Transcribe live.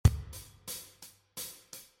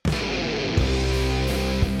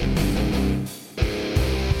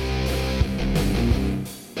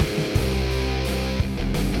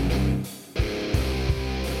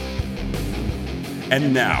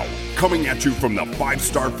And now, coming at you from the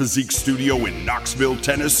 5-Star Physique Studio in Knoxville,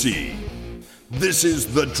 Tennessee, this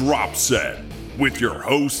is The Drop Set with your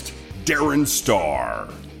host, Darren Starr.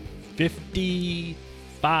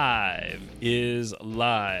 55 is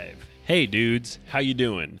live. Hey dudes, how you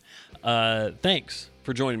doing? Thanks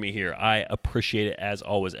for joining me here. I appreciate it as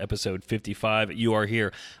always. Episode 55, you are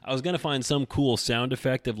here. I was going to find some cool sound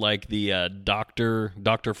effect of like the Dr.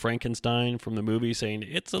 Frankenstein from the movie saying,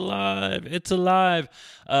 "It's alive, it's alive."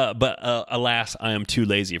 But alas, I am too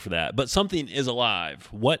lazy for that. But something is alive.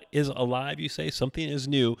 What is alive, you say? Something is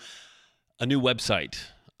new. A new website.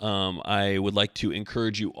 I would like to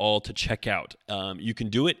encourage you all to check out. You can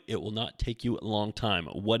do it. It will not take you a long time.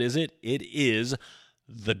 What is it? It is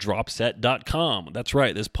thedropset.com. That's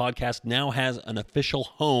right. This podcast now has an official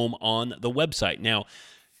home on the website. Now,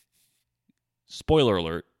 spoiler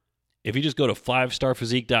alert, if you just go to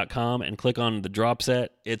 5starphysique.com and click on the drop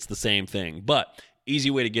set, it's the same thing. But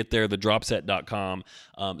easy way to get there, thedropset.com.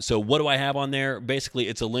 So what do I have on there? Basically,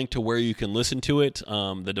 it's a link to where you can listen to it,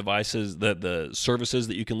 the devices, the services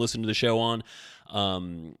that you can listen to the show on.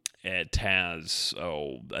 It has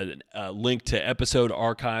a link to episode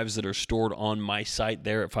archives that are stored on my site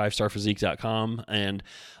there at 5starphysique.com, and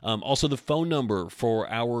also the phone number for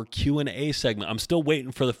our Q&A segment. I'm still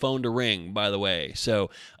waiting for the phone to ring, by the way.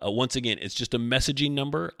 So once again, it's just a messaging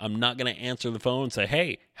number. I'm not going to answer the phone and say,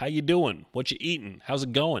 "Hey, how you doing? What you eating? How's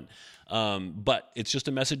it going?" But it's just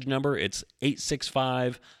a message number. It's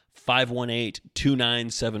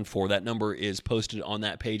 865-518-2974. That number is posted on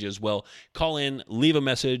that page as well. Call in, leave a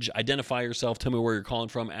message, identify yourself, tell me where you're calling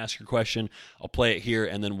from, ask your question. I'll play it here,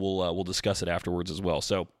 and then we'll discuss it afterwards as well.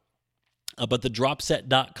 So, but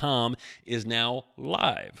thedropset.com is now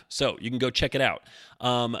live, so you can go check it out.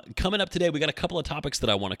 Coming up today, we got a couple of topics that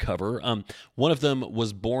I want to cover. One of them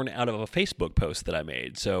was born out of a Facebook post that I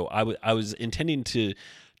made. So I was intending to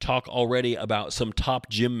talk already about some top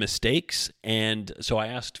gym mistakes, and so I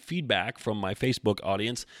asked feedback from my Facebook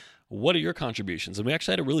audience. What are your contributions? And we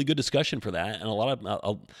actually had a really good discussion for that, and a lot of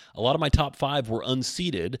my top 5 were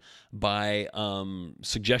unseated by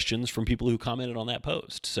suggestions from people who commented on that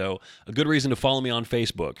post. So a good reason to follow me on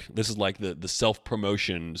Facebook. This is like the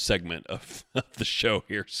self-promotion segment of the show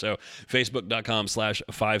here. So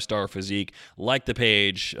facebook.com/5starphysique. Like the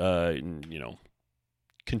page,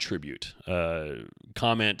 contribute,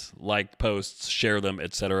 comment, like posts, share them,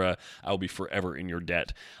 etc. I'll be forever in your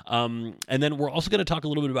debt. And then we're also going to talk a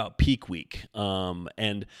little bit about peak week,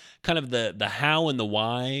 and kind of the how and the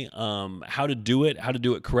why, how to do it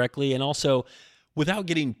correctly, and also without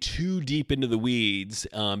getting too deep into the weeds,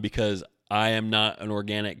 because I am not an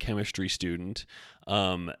organic chemistry student.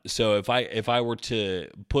 So if I were to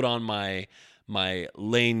put on my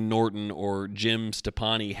Lane Norton or Jim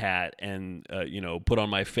Stepani hat and, put on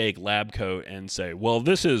my fake lab coat and say, well,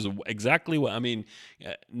 this is exactly what,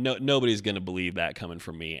 nobody's going to believe that coming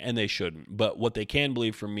from me, and they shouldn't. But what they can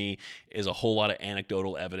believe from me is a whole lot of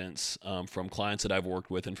anecdotal evidence from clients that I've worked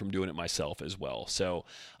with and from doing it myself as well. So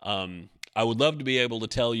I would love to be able to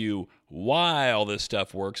tell you why all this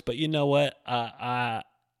stuff works, but you know what? I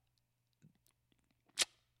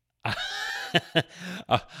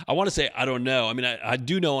want to say I don't know. I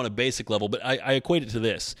do know on a basic level, but I equate it to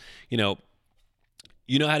this. You know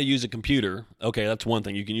how to use a computer. Okay, that's one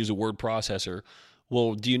thing. You can use a word processor.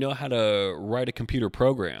 Well, do you know how to write a computer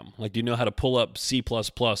program? Like, do you know how to pull up C++ or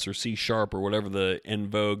C# or whatever the en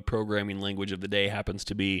vogue programming language of the day happens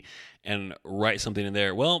to be and write something in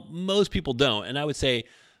there? Well, most people don't. And I would say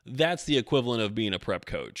that's the equivalent of being a prep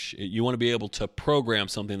coach. You want to be able to program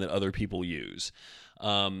something that other people use.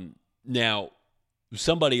 Now,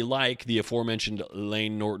 somebody like the aforementioned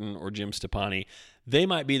Lane Norton or Jim Stepani, they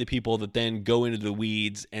might be the people that then go into the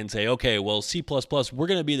weeds and say, okay, well, C++, we're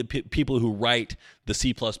going to be the people who write the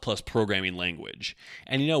C++ programming language.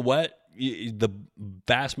 And you know what? The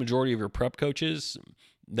vast majority of your prep coaches,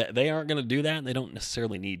 they aren't going to do that, and they don't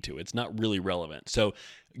necessarily need to. It's not really relevant. So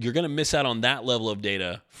you're going to miss out on that level of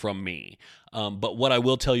data from me. But what I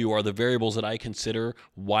will tell you are the variables that I consider,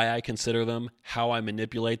 why I consider them, how I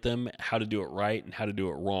manipulate them, how to do it right, and how to do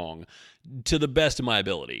it wrong to the best of my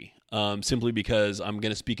ability. Simply because I'm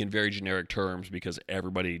going to speak in very generic terms, because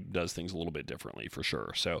everybody does things a little bit differently for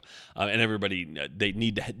sure. So, and everybody, they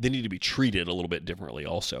need to be treated a little bit differently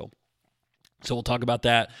also. So we'll talk about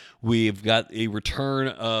that. We've got a return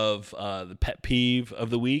of the pet peeve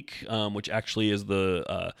of the week, which actually is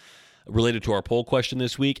the related to our poll question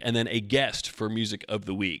this week, and then a guest for Music of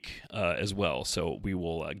the Week as well. So we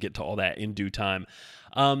will get to all that in due time.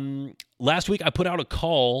 Last week, I put out a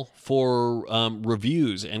call for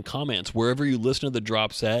reviews and comments. Wherever you listen to the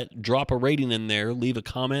Drop Set, drop a rating in there, leave a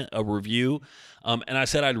comment, a review, and I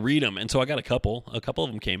said I'd read them. And so I got a couple. A couple of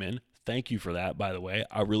them came in. Thank you for that, by the way.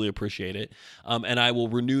 I really appreciate it. And I will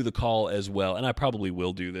renew the call as well. And I probably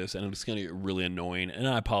will do this, and it's going to get really annoying. And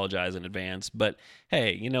I apologize in advance. But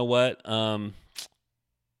hey, you know what?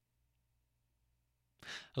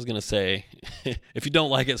 I was going to say, if you don't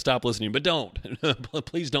like it, stop listening, but don't.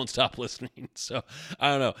 Please don't stop listening. So,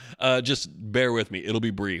 I don't know. Just bear with me. It'll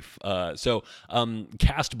be brief. Castbox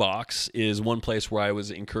is one place where I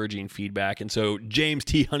was encouraging feedback. And so, James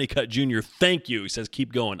T. Honeycutt Jr., thank you. He says,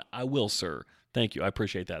 keep going. I will, sir. Thank you. I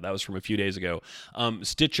appreciate that. That was from a few days ago.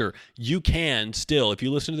 Stitcher, you can still, if you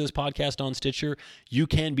listen to this podcast on Stitcher, you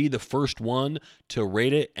can be the first one to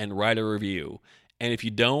rate it and write a review. And if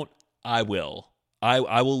you don't, I will.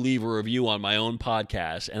 I will leave a review on my own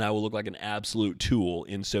podcast, and I will look like an absolute tool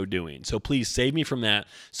in so doing. So please save me from that.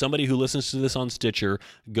 Somebody who listens to this on Stitcher,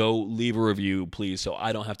 go leave a review, please, so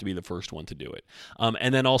I don't have to be the first one to do it.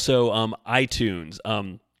 And then also iTunes.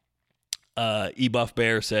 eBuff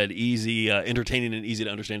Bear said, easy, entertaining and easy to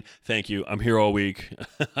understand. Thank you. I'm here all week.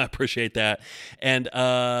 I appreciate that. And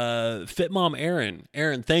Fit Mom Aaron,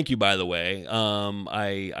 thank you, by the way.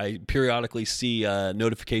 I periodically see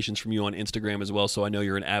notifications from you on Instagram as well, so I know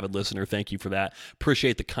you're an avid listener. Thank you for that.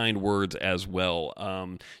 Appreciate the kind words as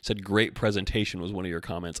well. Said great presentation was one of your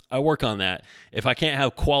comments. I work on that. If I can't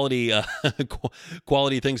have quality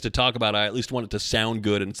quality things to talk about, I at least want it to sound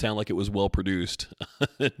good and sound like it was well produced.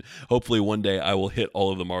 Hopefully one day I will hit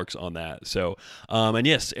all of the marks on that. So, and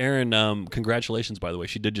yes, Erin, congratulations, by the way.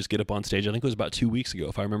 She did just get up on stage. I think it was about 2 weeks ago,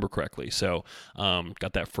 if I remember correctly. So,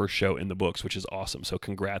 got that first show in the books, which is awesome. So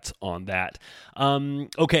congrats on that.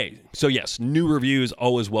 Okay. So yes, new reviews,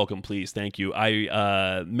 always welcome, please. Thank you.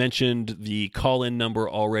 I mentioned the call-in number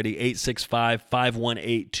already,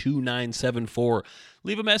 865-518-2974.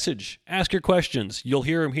 Leave a message. Ask your questions. You'll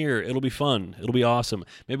hear them here. It'll be fun. It'll be awesome.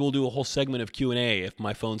 Maybe we'll do a whole segment of Q&A if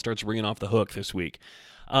my phone starts ringing off the hook this week.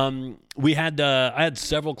 I had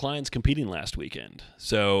several clients competing last weekend.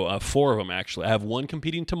 So 4 of them, actually. I have one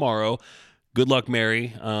competing tomorrow. Good luck,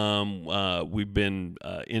 Mary. We've been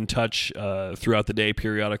in touch throughout the day,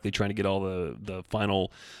 periodically trying to get all the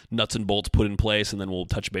final nuts and bolts put in place, and then we'll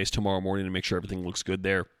touch base tomorrow morning to make sure everything looks good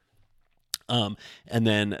there. And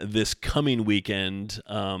then this coming weekend,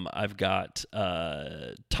 I've got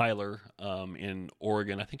Tyler in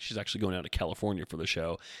Oregon. I think she's actually going out to California for the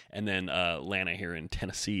show. And then Lana here in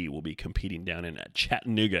Tennessee will be competing down in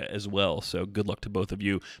Chattanooga as well. So good luck to both of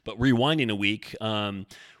you. But rewinding a week,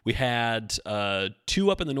 we had 2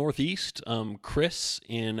 up in the Northeast. Chris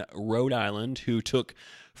in Rhode Island, who took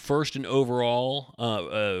first in overall,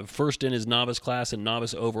 first in his novice class and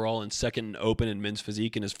novice overall, and second in open in men's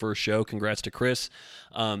physique in his first show. Congrats to Chris.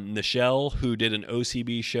 Nichelle, who did an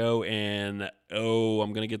OCB show in,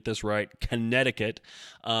 I'm going to get this right, Connecticut,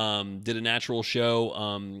 did a natural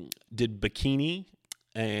show, did bikini,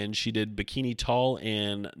 and she did bikini tall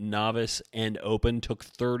and novice and open, took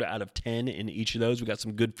 3rd out of 10 in each of those. We got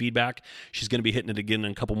some good feedback. She's going to be hitting it again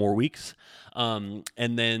in a couple more weeks. And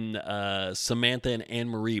then Samantha and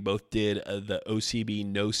Anne-Marie both did the OCB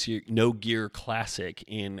No Gear Classic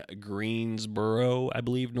in Greensboro, I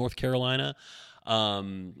believe, North Carolina.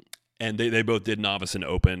 And they both did novice and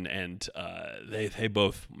open, and they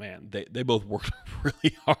both worked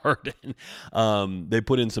really hard. And they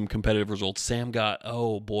put in some competitive results. Sam got, I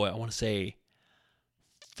want to say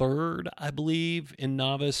 3rd, I believe, in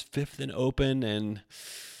novice, 5th in open, and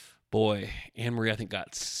boy, Anne-Marie, I think,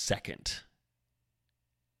 got 2nd.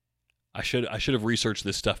 I should have researched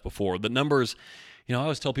this stuff before. The numbers, I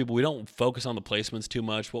always tell people we don't focus on the placements too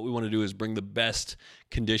much. What we want to do is bring the best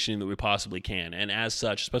conditioning that we possibly can. And as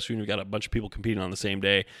such, especially when we've got a bunch of people competing on the same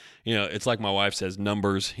day, it's like my wife says,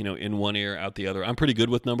 numbers, in one ear, out the other. I'm pretty good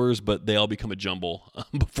with numbers, but they all become a jumble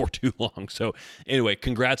before too long. So anyway,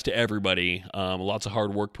 congrats to everybody. Lots of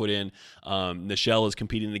hard work put in. Nichelle is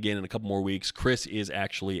competing again in a couple more weeks. Chris is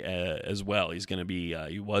actually as well. He's going to be,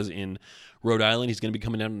 he was in Rhode Island. He's going to be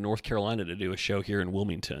coming down to North Carolina to do a show here in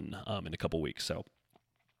Wilmington in a couple weeks. So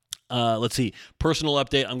let's see. Personal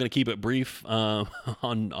update. I'm going to keep it brief on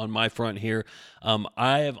my front here.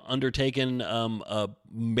 I have undertaken a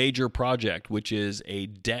major project, which is a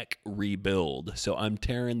deck rebuild. So I'm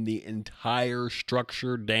tearing the entire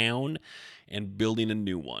structure down and building a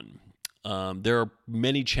new one. There are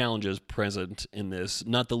many challenges present in this,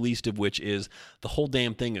 not the least of which is the whole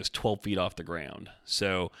damn thing is 12 feet off the ground.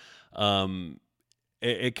 So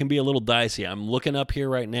it can be a little dicey. I'm looking up here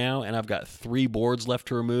right now, and I've got 3 boards left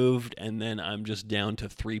to remove, and then I'm just down to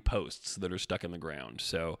 3 posts that are stuck in the ground.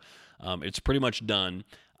 So it's pretty much done.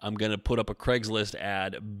 I'm going to put up a Craigslist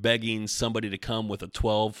ad begging somebody to come with a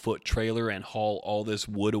 12-foot trailer and haul all this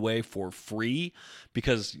wood away for free,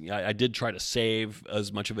 because I did try to save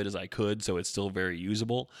as much of it as I could, so it's still very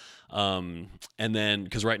usable. And then,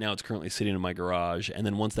 because right now it's currently sitting in my garage, and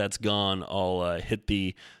then once that's gone, I'll hit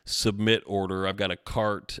the submit order. I've got a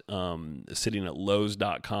cart sitting at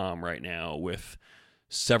Lowe's.com right now with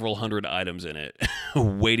several hundred items in it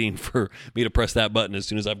waiting for me to press that button as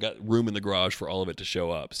soon as I've got room in the garage for all of it to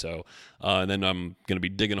show up. So and then I'm going to be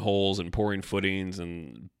digging holes and pouring footings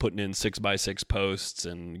and putting in 6x6 posts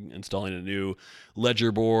and installing a new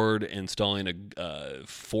ledger board, installing a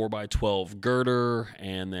 4x12 girder,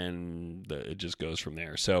 and then it just goes from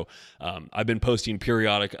there. So I've been posting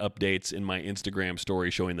periodic updates in my Instagram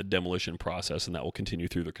story showing the demolition process, and that will continue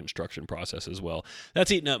through the construction process as well.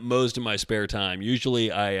 That's eating up most of my spare time. Usually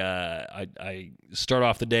I start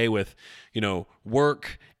off the day with,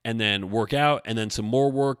 work, and then work out, and then some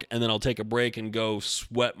more work, and then I'll take a break and go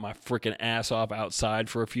sweat my freaking ass off outside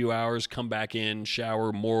for a few hours, come back in,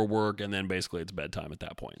 shower, more work, and then basically it's bedtime at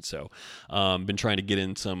that point. So been trying to get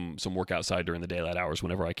in some work outside during the daylight hours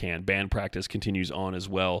whenever I can. Band practice continues on as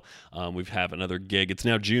well. We have another gig. It's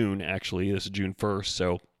now June, actually. This is June 1st,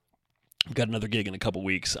 so I've got another gig in a couple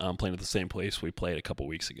weeks. I'm playing at the same place we played a couple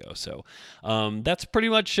weeks ago. So that's pretty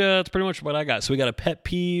much what I got. So we got a pet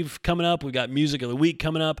peeve coming up. We got music of the week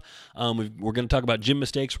coming up. We're going to talk about gym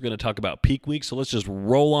mistakes. We're going to talk about peak week. So let's just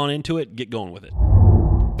roll on into it. Get going with it.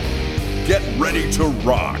 Get ready to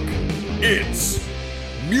rock. It's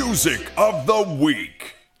music of the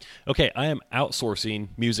week. Okay, I am outsourcing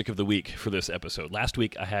music of the week for this episode. Last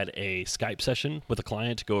week, I had a Skype session with a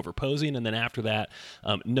client to go over posing, and then after that,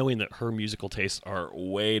 knowing that her musical tastes are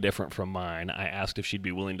way different from mine, I asked if she'd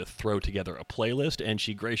be willing to throw together a playlist, and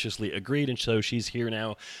she graciously agreed, and so she's here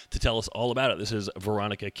now to tell us all about it. This is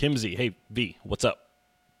Veronica Kimsey. Hey, V, what's up?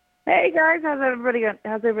 Hey, guys. How's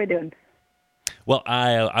everybody doing? Well,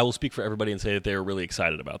 I will speak for everybody and say that they're really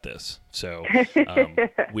excited about this. So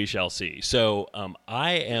we shall see. So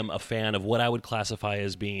I am a fan of what I would classify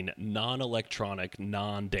as being non-electronic,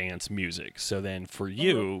 non-dance music. So then for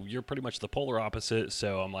you, you're pretty much the polar opposite.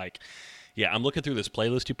 So I'm like, yeah, I'm looking through this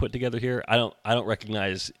playlist you put together here. I don't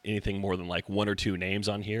recognize anything more than like 1 or 2 names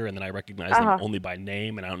on here, and then I recognize them only by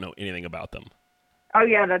name, and I don't know anything about them. Oh,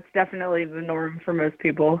 yeah, that's definitely the norm for most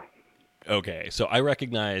people. Okay, so I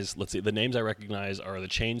recognize, let's see, the names I recognize are the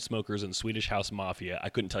Chainsmokers and Swedish House Mafia. I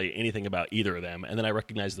couldn't tell you anything about either of them. And then I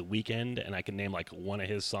recognize The Weeknd, and I can name like one of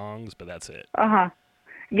his songs, but that's it.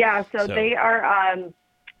 Yeah, so they are,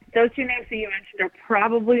 those 2 names that you mentioned are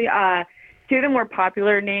probably 2 of the more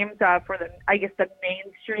popular names for the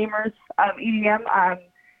mainstreamers of EDM.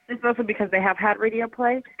 This is also because they have had radio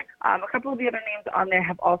play. A couple of the other names on there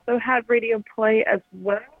have also had radio play as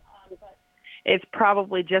well. It's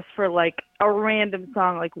probably just for like a random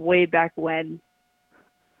song, like way back when.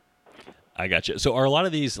 I gotcha. So are a lot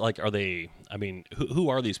of these who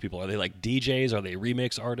are these people? Are they like DJs? Are they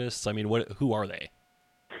remix artists? I mean, who are they?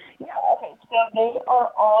 Yeah, okay. So they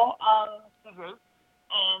are all singers,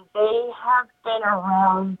 and they have been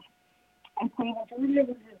around, I'd say the majority of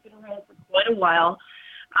them have been around for quite a while.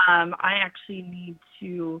 I actually need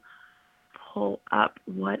to pull up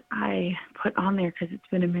what I put on there because it's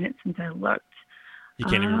been a minute since I looked. You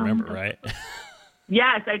can't even remember, right?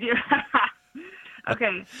 Yes, I do.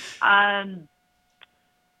 Okay.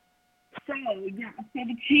 So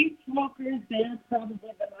the Chainsmokers, they're probably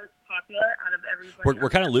the most popular out of everybody. We're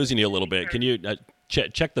kind of losing you a little bit. Can you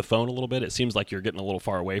check the phone a little bit? It seems like you're getting a little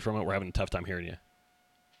far away from it. We're having a tough time hearing you.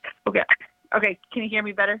 Okay. Can you hear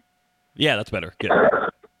me better? Yeah, that's better. Good.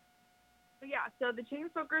 So the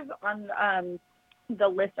Chainsmokers on the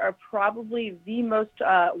list are probably the most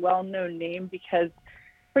well-known name because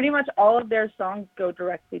pretty much all of their songs go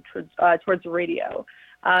directly towards radio.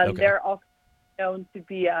 They're also known to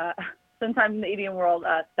be, sometimes in the EDM world,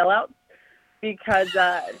 sellouts because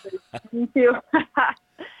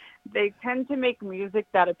they tend to make music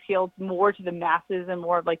that appeals more to the masses and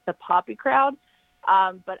more of like the poppy crowd.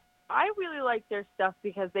 But I really like their stuff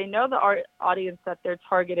because they know the audience that they're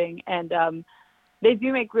targeting, and they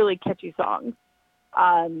do make really catchy songs.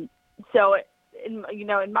 So, in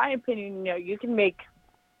my opinion, you can make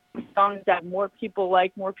songs that more people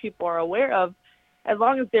like, more people are aware of, as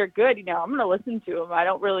long as they're good. I'm going to listen to them. I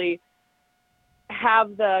don't really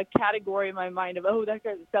have the category in my mind of, oh, that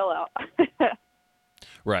guy's a sellout.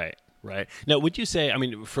 Right. Right. Now, would you say, I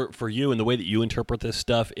mean, for you and the way that you interpret this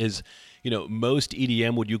stuff is, most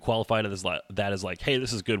EDM, would you qualify it as that as like, hey,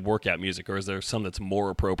 this is good workout music, or is there some that's more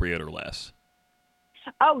appropriate or less?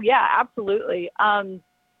 Oh yeah, absolutely.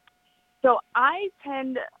 So I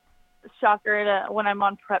tend, shocker, when I'm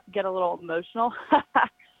on prep, get a little emotional.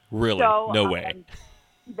 Really? So, no way.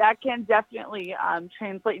 That can definitely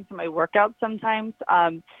translate into my workouts sometimes,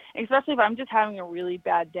 especially if I'm just having a really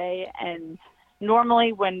bad day. And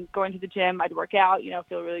normally when going to the gym, I'd work out,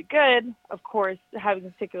 feel really good. Of course, having a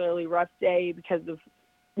particularly rough day because of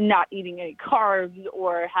not eating any carbs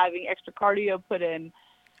or having extra cardio put in.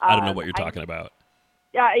 I don't know what you're talking about.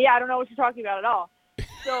 Yeah, I don't know what you're talking about at all.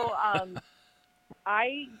 So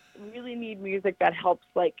I really need music that helps,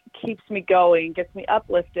 like, keeps me going, gets me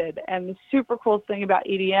uplifted. And the super cool thing about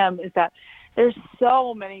EDM is that there's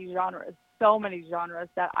so many genres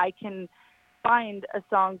that I can find a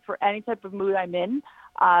song for any type of mood I'm in.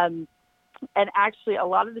 And actually, a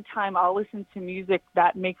lot of the time, I'll listen to music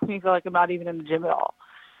that makes me feel like I'm not even in the gym at all.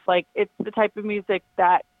 Like, it's the type of music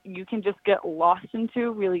that you can just get lost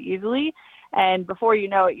into really easily. And before you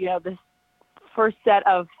know it, this first set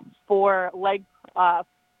of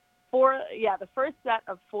the first set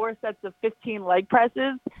of 4 sets of 15 leg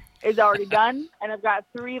presses is already done, and I've got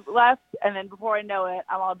 3 left, and then before I know it,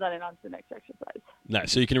 I'm all done and on to the next exercise.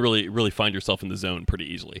 Nice. So you can really, really find yourself in the zone pretty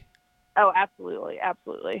easily. Oh, absolutely.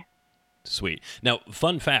 Absolutely. Sweet. Now,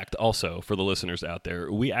 fun fact also for the listeners out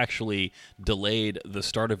there, we actually delayed the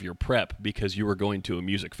start of your prep because you were going to a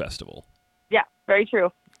music festival. Yeah, very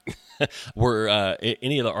true. Were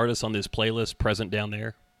any of the artists on this playlist present down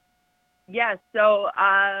there? Yeah, so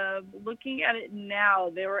looking at it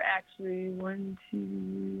now, there were actually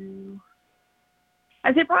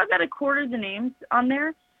I'd say probably about a quarter of the names on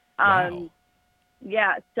there. Wow.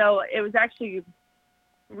 Yeah, so it was actually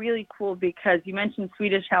really cool because you mentioned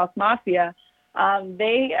Swedish House Mafia.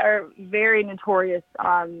 They are very notorious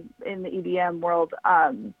in the EDM world.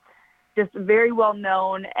 Just very well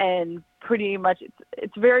known, and pretty much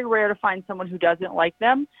it's very rare to find someone who doesn't like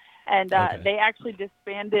them. And They actually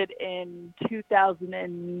disbanded in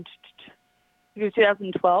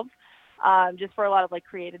 2012, just for a lot of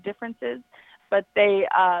creative differences. But they,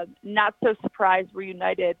 not so surprised,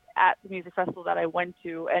 reunited at the music festival that I went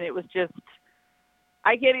to, and it was just,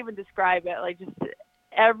 I can't even describe it. Just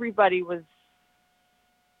everybody was,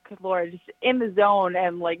 good Lord, just in the zone,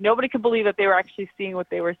 and nobody could believe that they were actually seeing what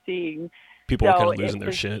they were seeing. People were kind of losing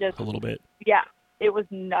their shit a little bit. Yeah, it was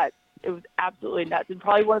nuts. It was absolutely nuts, and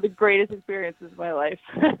probably one of the greatest experiences of my life.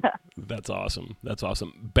 That's awesome. That's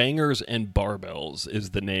awesome. Bangers and Barbells is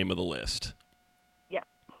the name of the list. Yeah.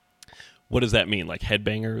 What does that mean? Like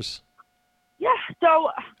headbangers? Yeah. So.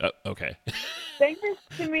 Okay. Bangers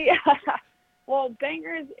to me, well,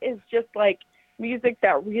 bangers is just music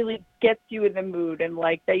that really gets you in the mood, and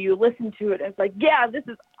that you listen to it and it's yeah, this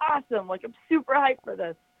is awesome. I'm super hyped for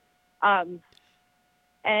this. And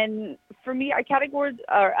for me,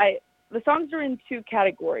 the songs are in 2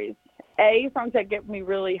 categories. A, songs that get me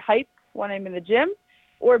really hyped when I'm in the gym,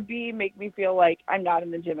 or B, make me feel like I'm not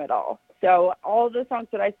in the gym at all. So all of the songs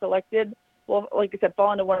that I selected will, like I said,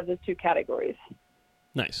 fall into one of those 2 categories.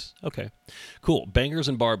 Nice. Okay. Cool. Bangers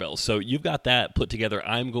and Barbells. So you've got that put together.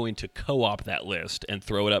 I'm going to co-op that list and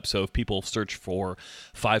throw it up. So if people search for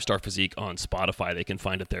 5-Star Physique on Spotify, they can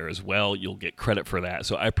find it there as well. You'll get credit for that.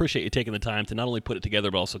 So I appreciate you taking the time to not only put it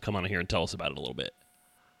together, but also come on here and tell us about it a little bit.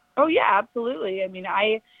 Oh, yeah, absolutely. I mean,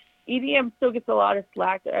 EDM still gets a lot of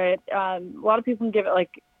slack. A lot of people can give it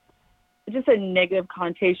just a negative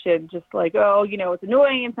connotation, just it's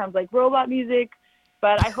annoying and sounds like robot music.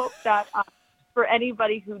 But I hope that for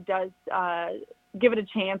anybody who does give it a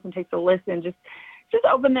chance and takes a listen, just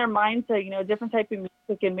open their mind to, different type of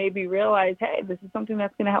music, and maybe realize, hey, this is something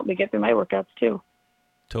that's going to help me get through my workouts too.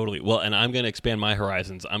 Totally. Well, and I'm going to expand my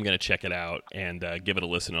horizons. I'm going to check it out and give it a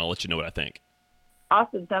listen, and I'll let you know what I think.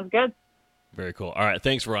 Awesome. Sounds good. Very cool. All right.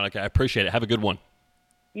 Thanks, Veronica. I appreciate it. Have a good one.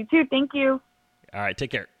 You too. Thank you. All right.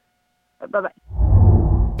 Take care. Bye-bye.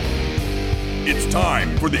 It's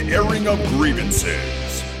time for the airing of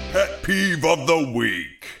grievances. Pet peeve of the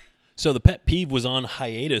week. So the pet peeve was on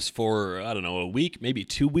hiatus for, I don't know, a week, maybe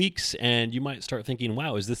 2 weeks, and you might start thinking,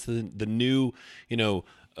 wow, is this the new,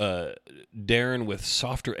 Darren with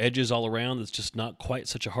softer edges all around that's just not quite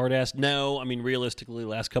such a hard ass? No, I mean, realistically,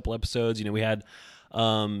 last couple episodes, we had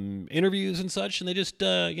interviews and such, and they just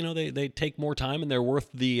they take more time, and they're worth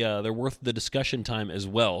the discussion time as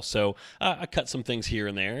well. So I cut some things here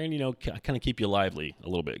and there, and kind of keep you lively a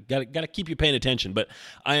little bit. Got to keep you paying attention. But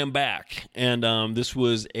I am back, and this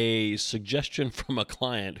was a suggestion from a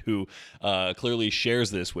client who clearly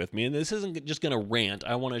shares this with me. And this isn't just going to rant.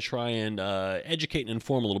 I want to try and educate and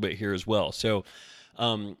inform a little bit here as well. So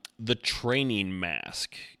the training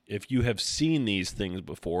mask, if you have seen these things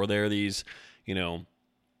before, they're these,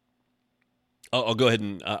 I'll go ahead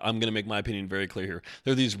and I'm going to make my opinion very clear here.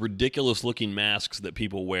 They're these ridiculous looking masks that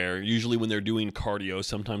people wear, usually when they're doing cardio,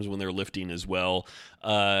 sometimes when they're lifting as well.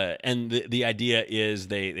 And the idea is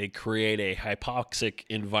they create a hypoxic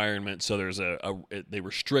environment, so there's they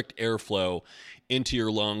restrict airflow into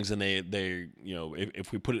your lungs, and they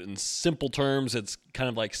if we put it in simple terms, it's kind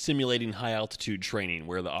of like simulating high altitude training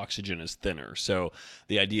where the oxygen is thinner. So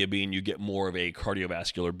the idea being you get more of a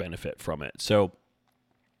cardiovascular benefit from it. So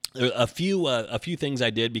a few things I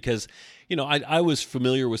did because I was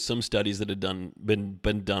familiar with some studies that had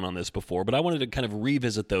been done on this before, but I wanted to kind of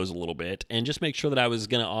revisit those a little bit and just make sure that I was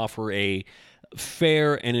going to offer a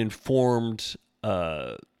fair and informed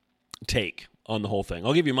take on the whole thing.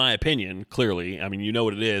 I'll give you my opinion, clearly. I mean, you know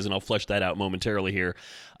what it is, and I'll flesh that out momentarily here.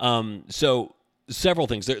 So several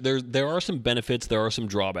things. There are some benefits. There are some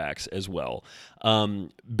drawbacks as well.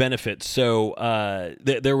 Benefits. So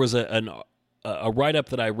there was a write-up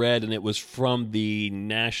that I read, and it was from the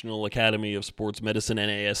National Academy of Sports Medicine,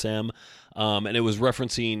 NASM, and it was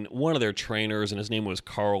referencing one of their trainers, and his name was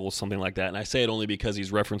Carl, something like that. And I say it only because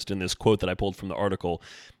he's referenced in this quote that I pulled from the article.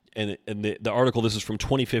 And the article, this is from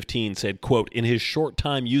 2015, said, quote, "In his short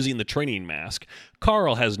time using the training mask,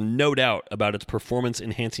 Carl has no doubt about its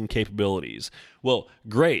performance-enhancing capabilities." Well,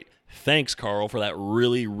 great. Thanks, Carl, for that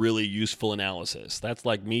really, really useful analysis. That's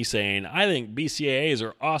like me saying, I think BCAAs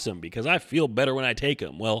are awesome because I feel better when I take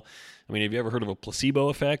them. Well, I mean, have you ever heard of a placebo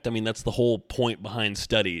effect? I mean, that's the whole point behind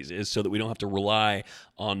studies, is so that we don't have to rely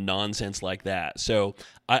on nonsense like that. So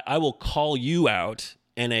I will call you out,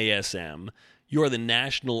 NASM. You are the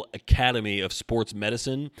National Academy of Sports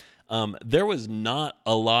Medicine. There was not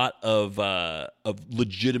a lot of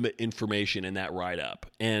legitimate information in that write-up,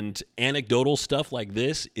 and anecdotal stuff like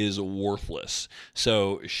this is worthless.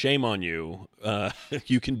 So shame on you.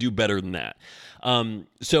 You can do better than that.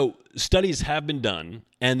 So studies have been done,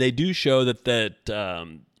 and they do show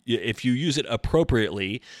that if you use it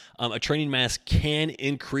appropriately, a training mask can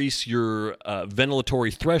increase your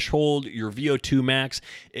ventilatory threshold, your VO2 max.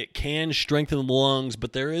 It can strengthen the lungs,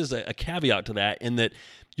 but there is a caveat to that, in that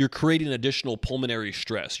you're creating additional pulmonary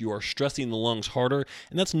stress. You are stressing the lungs harder,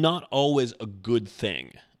 and that's not always a good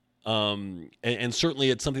thing. And certainly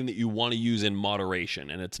it's something that you want to use in moderation,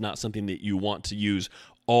 and it's not something that you want to use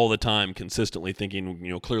all the time consistently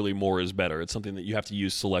thinking, clearly more is better. It's something that you have to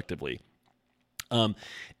use selectively.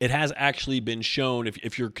 It has actually been shown,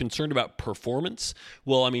 if you're concerned about performance,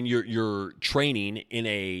 well, I mean, you're training in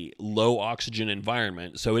a low oxygen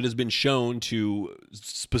environment, so it has been shown to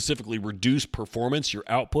specifically reduce performance, your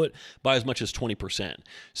output, by as much as 20%.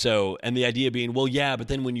 So, and the idea being, well, yeah, but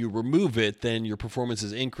then when you remove it, then your performance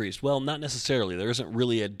is increased. Well, not necessarily. There isn't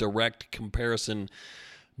really a direct comparison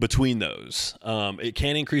between those. It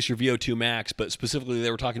can increase your VO2 max, but specifically they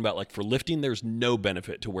were talking about, like, for lifting, there's no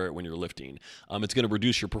benefit to wear it when you're lifting. It's going to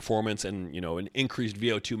reduce your performance, and an increased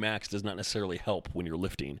VO2 max does not necessarily help when you're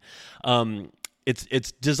lifting.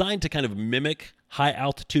 It's designed to kind of mimic high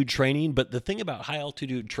altitude training, but the thing about high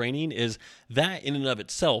altitude training is that in and of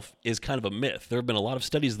itself is kind of a myth. There have been a lot of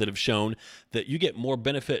studies that have shown that you get more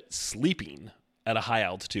benefit sleeping at a high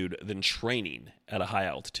altitude than training at a high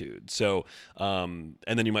altitude. So, and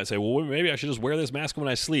then you might say, well, maybe I should just wear this mask when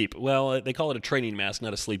I sleep. Well, they call it a training mask,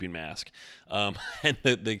 not a sleeping mask. And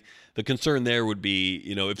the concern there would be,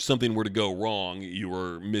 if something were to go wrong, you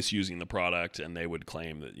were misusing the product, and they would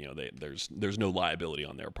claim that, there's no liability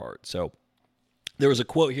on their part. So there was a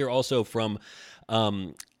quote here also from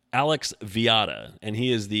Alex Viada, and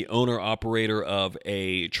he is the owner-operator of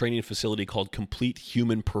a training facility called Complete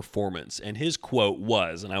Human Performance. And his quote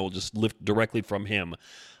was, and I will just lift directly from him,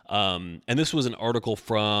 and this was an article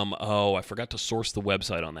from, I forgot to source the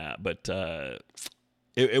website on that, but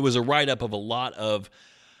it was a write-up of a lot of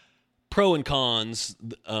pro and cons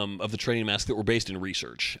of the training mask that were based in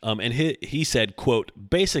research. And he said, quote,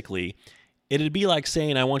 "Basically, it'd be like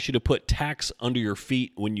saying I want you to put tacks under your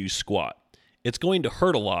feet when you squat. It's going to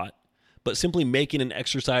hurt a lot, but simply making an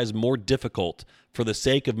exercise more difficult for the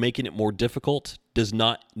sake of making it more difficult does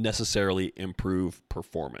not necessarily improve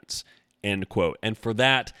performance." End quote. And for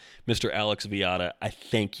that, Mr. Alex Viada, I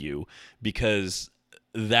thank you, because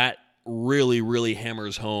that really, really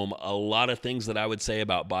hammers home a lot of things that I would say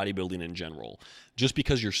about bodybuilding in general. Just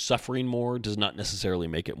because you're suffering more does not necessarily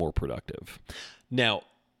make it more productive. Now,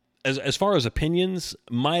 as far as opinions,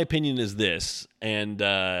 my opinion is this, and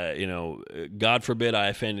God forbid I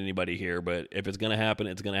offend anybody here, but if it's going to happen,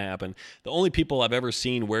 it's going to happen. The only people I've ever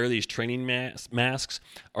seen wear these training masks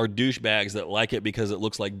are douchebags that like it because it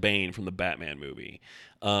looks like Bane from the Batman movie.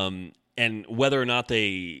 And whether or not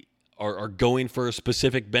they are going for a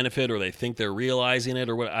specific benefit or they think they're realizing it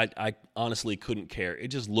or what, I honestly couldn't care. It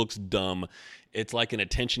just looks dumb. It's like an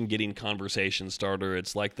attention-getting conversation starter.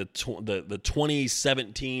 It's like the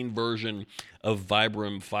 2017 version of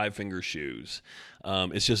Vibram five-finger shoes.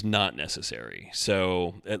 It's just not necessary.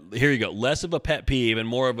 So here you go. Less of a pet peeve and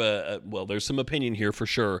more of there's some opinion here for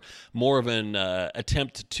sure, more of an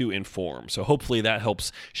attempt to inform. So hopefully that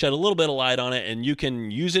helps shed a little bit of light on it, and you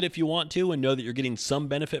can use it if you want to and know that you're getting some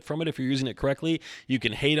benefit from it if you're using it correctly. You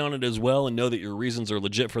can hate on it as well and know that your reasons are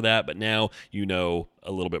legit for that, but now you know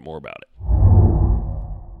a little bit more about it.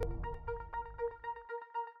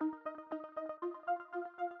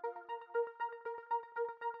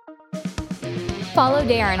 Follow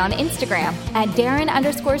Darren on Instagram at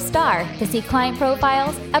Darren_star to see client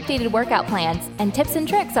profiles, updated workout plans, and tips and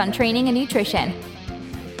tricks on training and nutrition.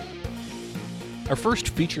 Our first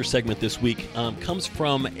feature segment this week comes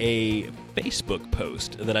from a Facebook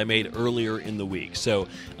post that I made earlier in the week. So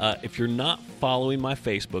if you're not following my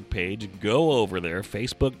Facebook page, go over there,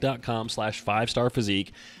 facebook.com/5starphysique,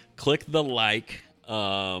 click the like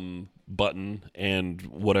button and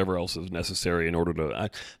whatever else is necessary in order to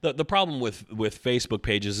the problem with Facebook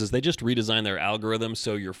pages is they just redesign their algorithm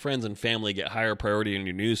so your friends and family get higher priority in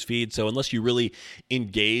your news feed. So unless you really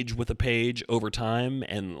engage with a page over time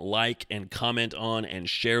and like and comment on and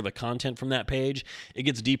share the content from that page, it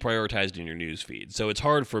gets deprioritized in your news feed. So it's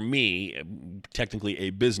hard for me, technically a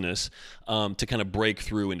business, to kind of break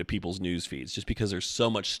through into people's news feeds just because there's so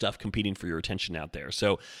much stuff competing for your attention out there.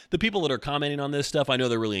 So the people that are commenting on this stuff, I know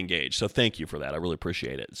they're really engaged. So thank you for that. I really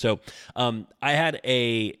appreciate it. So I had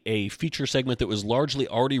a feature segment that was largely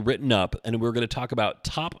already written up, and we were going to talk about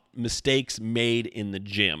top mistakes made in the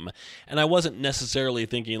gym. And I wasn't necessarily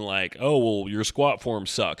thinking like, oh, well, your squat form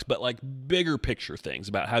sucks, but like bigger picture things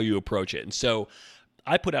about how you approach it. And so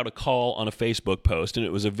I put out a call on a Facebook post, and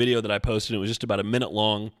it was a video that I posted. It was just about a minute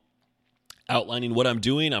long, outlining what I'm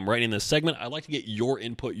doing. I'm writing this segment. I'd like to get your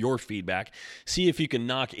input, your feedback, see if you can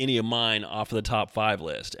knock any of mine off of the top 5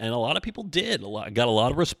 list. And a lot of people did. Got a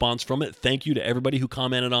lot of response from it. Thank you to everybody who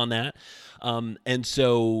commented on that. And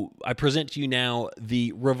so I present to you now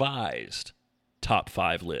the revised top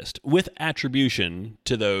 5 list with attribution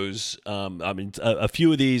to those. A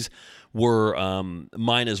few of these were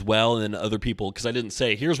mine as well, and then other people, because I didn't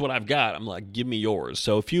say, here's what I've got. I'm like, give me yours.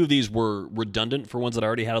 So a few of these were redundant for ones that I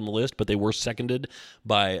already had on the list, but they were seconded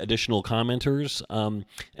by additional commenters.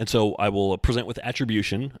 And so I will present with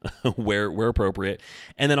attribution where appropriate.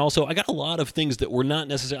 And then also, I got a lot of things that were not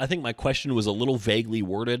necessarily, I think my question was a little vaguely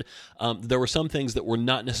worded. There were some things that were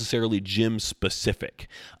not necessarily gym specific.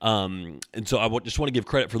 And so I just want to give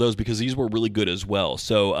credit for those because these were really good as well.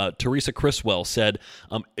 So Teresa Criswell said,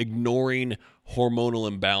 ignoring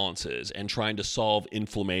hormonal imbalances and trying to solve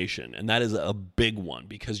inflammation. And that is a big one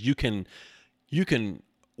because you can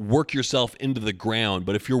work yourself into the ground,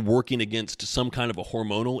 but if you're working against some kind of a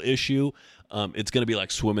hormonal issue, it's going to be like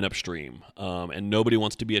swimming upstream. And nobody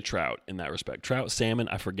wants to be a trout in that respect. Trout, salmon,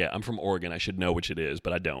 I forget. I'm from Oregon. I should know which it is,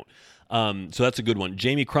 but I don't. So that's a good one.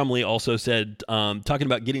 Jamie Crumley also said, talking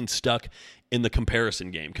about getting stuck in the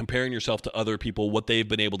comparison game, comparing yourself to other people, what they've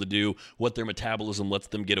been able to do, what their metabolism lets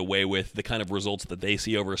them get away with, the kind of results that they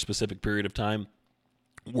see over a specific period of time.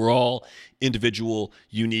 We're all individual,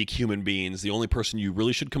 unique human beings. The only person you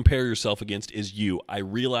really should compare yourself against is you. I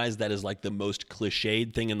realize that is like the most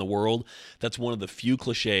cliched thing in the world. That's one of the few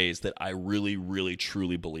cliches that I really, really,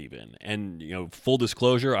 truly believe in. And, full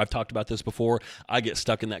disclosure, I've talked about this before. I get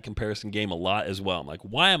stuck in that comparison game a lot as well. I'm like,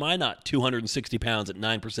 why am I not 260 pounds at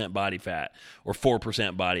 9% body fat or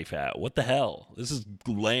 4% body fat? What the hell? This is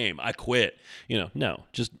lame. I quit. No,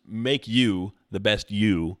 just make you the best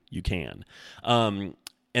you can.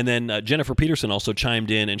 And then Jennifer Peterson also chimed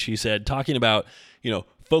in and she said, talking about,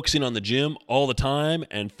 focusing on the gym all the time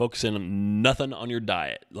and focusing on nothing on your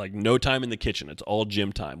diet, like no time in the kitchen. It's all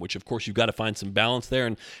gym time, which of course you've got to find some balance there.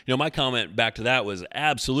 And, my comment back to that was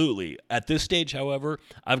absolutely. At this stage, however,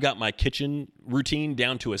 I've got my kitchen routine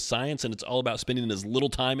down to a science and it's all about spending as little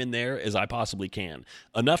time in there as I possibly can.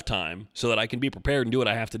 Enough time so that I can be prepared and do what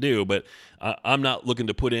I have to do, but I'm not looking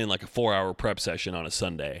to put in like a 4-hour prep session on a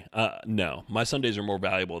Sunday. No, my Sundays are more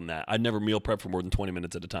valuable than that. I'd never meal prep for more than 20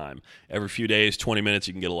 minutes at a time. Every few days, 20 minutes,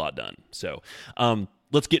 you can can get a lot done. So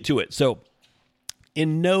let's get to it. So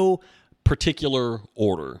in no particular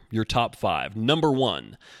order, your top 5. Number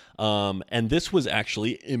 1, and this was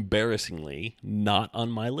actually embarrassingly not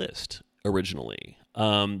on my list originally.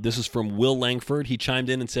 This is from Will Langford. He chimed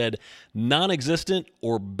in and said, non-existent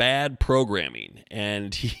or bad programming.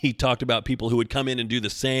 And he talked about people who would come in and do the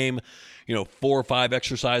same, 4 or 5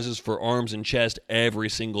 exercises for arms and chest every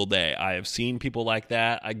single day. I have seen people like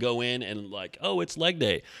that. I go in and like, oh, it's leg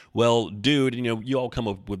day. Well, dude, you all come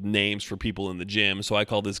up with names for people in the gym. So I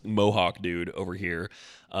call this Mohawk dude over here.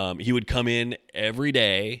 He would come in every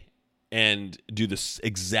day and do the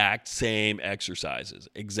exact same exercises.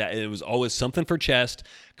 It was always something for chest,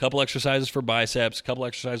 a couple exercises for biceps, a couple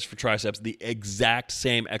exercises for triceps, the exact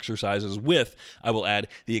same exercises with, I will add,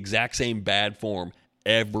 the exact same bad form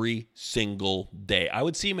every single day. I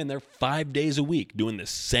would see him in there 5 days a week doing the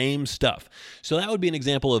same stuff. So that would be an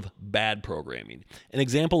example of bad programming. An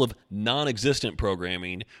example of non-existent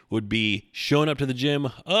programming would be showing up to the gym.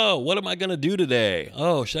 Oh, what am I going to do today?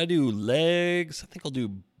 Oh, should I do legs? I think I'll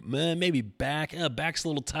do maybe back. Back's a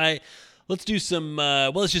little tight. Let's do some,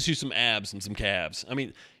 let's just do some abs and some calves. I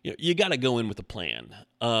mean, you got to go in with a plan.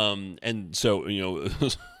 And so,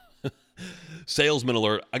 salesman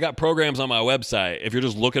alert, I got programs on my website. If you're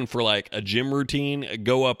just looking for like a gym routine,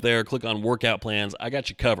 go up there, click on workout plans. I got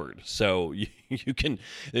you covered. So you can,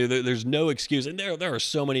 there's no excuse. And there are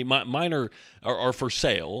so many, mine are for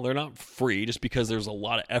sale. They're not free just because there's a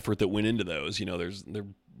lot of effort that went into those. They're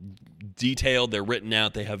detailed, they're written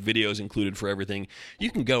out, they have videos included for everything. You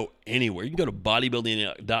can go anywhere. You can go to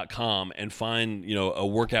bodybuilding.com and find, a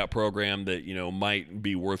workout program that, might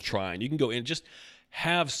be worth trying. You can go in, just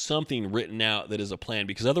have something written out that is a plan,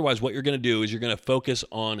 because otherwise what you're going to do is you're going to focus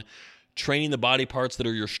on training the body parts that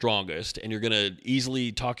are your strongest, and you're going to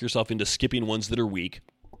easily talk yourself into skipping ones that are weak.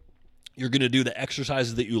 You're going to do the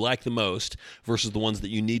exercises that you like the most versus the ones that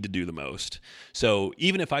you need to do the most. So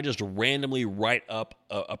even if I just randomly write up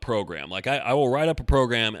a program, like I will write up a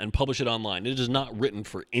program and publish it online. It is not written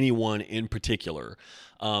for anyone in particular,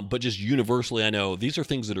 but just universally I know these are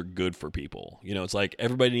things that are good for people. It's like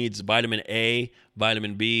everybody needs vitamin A,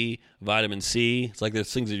 vitamin B, vitamin C. It's like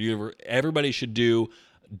there's things that everybody should do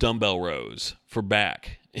dumbbell rows for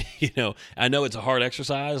back. I know it's a hard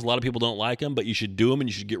exercise. A lot of people don't like them, but you should do them and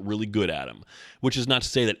you should get really good at them, which is not to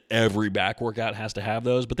say that every back workout has to have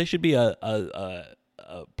those, but they should be a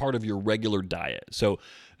part of your regular diet. So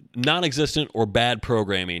non-existent or bad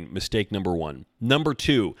programming, mistake number 1. Number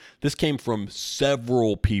 2, this came from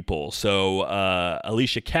several people. So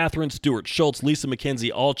Alicia Catherine, Stuart Schultz, Lisa McKenzie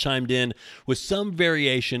all chimed in with some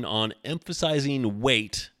variation on emphasizing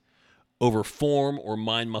weight over form or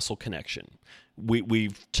mind-muscle connection.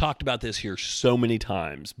 We've talked about this here so many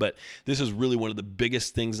times, but this is really one of the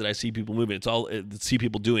biggest things that I see people moving. It's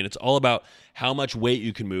all about how much weight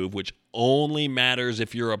you can move, which only matters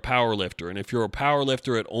if you're a power lifter. And if you're a power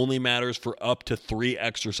lifter, it only matters for up to 3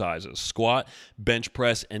 exercises: squat, bench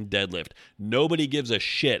press, and deadlift. Nobody gives a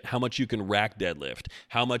shit how much you can rack deadlift,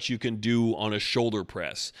 how much you can do on a shoulder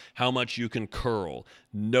press, how much you can curl.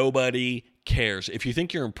 Nobody cares. If you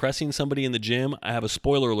think you're impressing somebody in the gym, I have a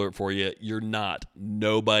spoiler alert for you. You're not.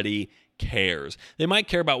 Nobody cares. They might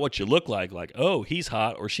care about what you look like, oh, he's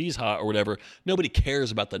hot or she's hot or whatever. Nobody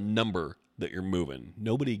cares about the number that you're moving.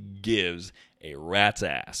 Nobody gives a rat's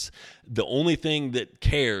ass. The only thing that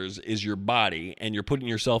cares is your body, and you're putting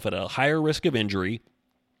yourself at a higher risk of injury,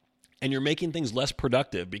 and you're making things less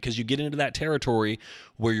productive because you get into that territory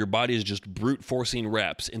where your body is just brute forcing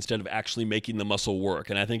reps instead of actually making the muscle work.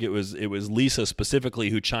 And I think it was Lisa specifically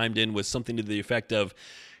who chimed in with something to the effect of,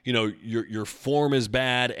 your form is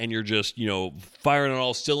bad and you're just, firing on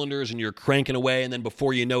all cylinders and you're cranking away. And then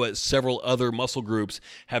before you know it, several other muscle groups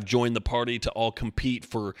have joined the party to all compete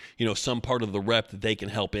for, some part of the rep that they can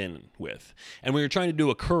help in with. And when you're trying to do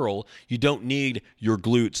a curl, you don't need your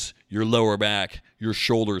glutes, your lower back, your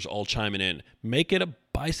shoulders all chiming in. Make it a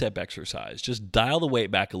bicep exercise. Just dial the weight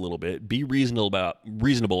back a little bit. Be reasonable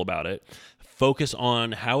about it. Focus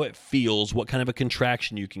on how it feels, what kind of a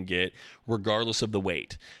contraction you can get, regardless of the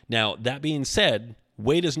weight. Now, that being said,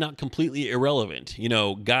 weight is not completely irrelevant.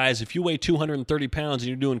 Guys, if you weigh 230 pounds and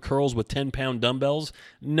you're doing curls with 10-pound dumbbells,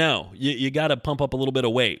 no, you got to pump up a little bit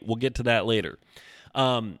of weight. We'll get to that later.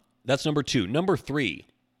 That's number 2. Number 3,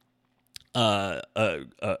 a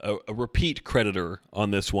repeat creditor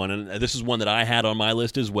on this one, and this is one that I had on my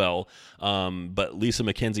list as well, but Lisa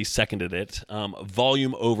McKenzie seconded it.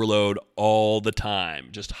 Volume overload all the time,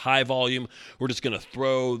 just high volume. We're just going to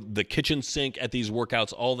throw the kitchen sink at these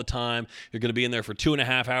workouts all the time. You're going to be in there for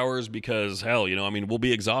 2.5 hours because, hell, we'll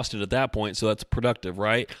be exhausted at that point, so that's productive,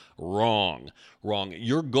 right? Wrong.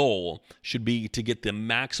 Your goal should be to get the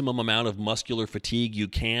maximum amount of muscular fatigue you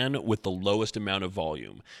can with the lowest amount of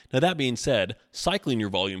volume. Now, that being said, cycling your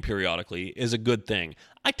volume periodically is a good thing.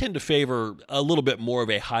 I tend to favor a little bit more of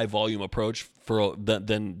a high volume approach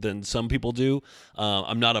than some people do.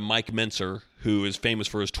 I'm not a Mike Menser, who is famous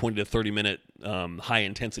for his 20 to 30 minute high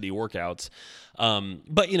intensity workouts.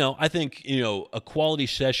 But I think, a quality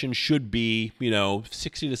session should be,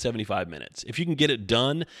 60 to 75 minutes. If you can get it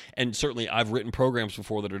done, and certainly I've written programs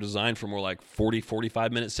before that are designed for more like 40,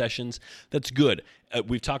 45 minute sessions, that's good.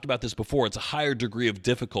 We've talked about this before. It's a higher degree of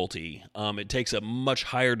difficulty. It takes a much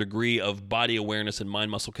higher degree of body awareness and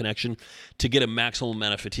mind-muscle connection to get a maximum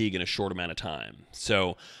amount of fatigue in a short amount of time.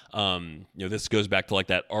 So, this goes back to like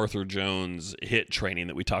that Arthur Jones HIIT training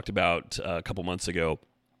that we talked about a couple months ago.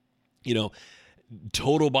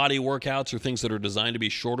 Total body workouts or things that are designed to be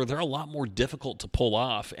shorter, they're a lot more difficult to pull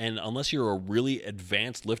off. And unless you're a really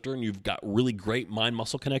advanced lifter and you've got really great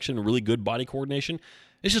mind-muscle connection and really good body coordination,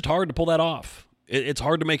 it's just hard to pull that off. It's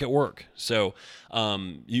hard to make it work. So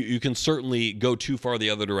you can certainly go too far the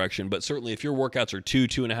other direction, but certainly if your workouts are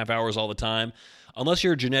 2.5 hours all the time, unless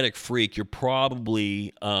you're a genetic freak, you're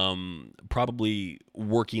probably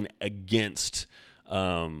working against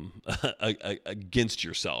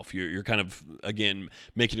yourself. You're kind of, again,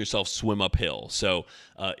 making yourself swim uphill. So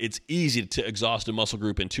it's easy to exhaust a muscle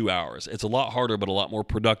group in 2 hours. It's a lot harder, but a lot more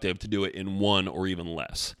productive to do it in 1 or even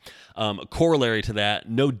less. Corollary to that,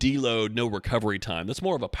 no deload, no recovery time. That's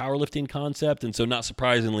more of a powerlifting concept, and so not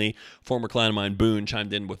surprisingly, former client of mine, Boone,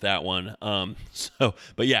 chimed in with that one.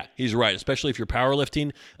 But yeah, he's right. Especially if you're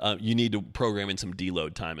powerlifting, you need to program in some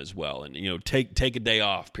deload time as well, and take a day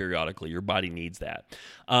off periodically. Your body needs that.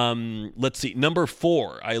 Let's see, number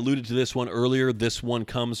 4. I alluded to this one earlier. This one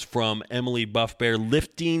comes from Emily Buff-Bear.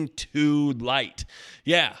 Lifting too light.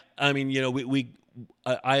 Yeah, I mean,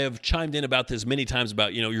 I have chimed in about this many times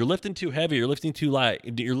about, you're lifting too heavy, you're lifting too light,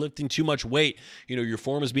 you're lifting too much weight, your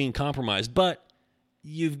form is being compromised, but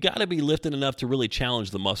you've got to be lifting enough to really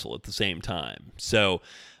challenge the muscle at the same time. So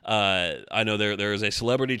I know there is a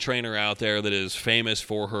celebrity trainer out there that is famous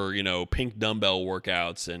for her, pink dumbbell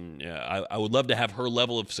workouts, and I would love to have her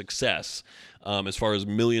level of success as far as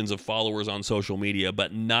millions of followers on social media,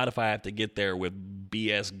 but not if I have to get there with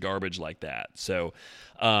BS garbage like that. So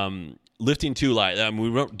lifting too light, we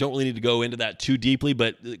don't really need to go into that too deeply,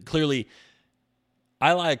 but clearly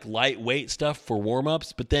I like lightweight stuff for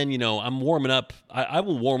warm-ups, but then, I'm warming up. I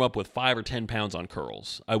will warm up with 5 or 10 pounds on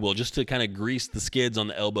curls. I will, just to kind of grease the skids on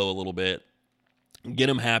the elbow a little bit, get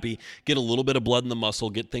them happy, get a little bit of blood in the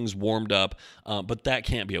muscle, get things warmed up, but that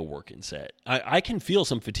can't be a working set. I can feel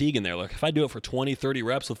some fatigue in there. Like if I do it for 20, 30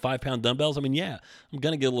 reps with 5-pound dumbbells, I'm going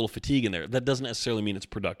to get a little fatigue in there. That doesn't necessarily mean it's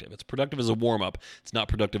productive. It's productive as a warm-up. It's not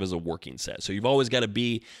productive as a working set. So you've always got to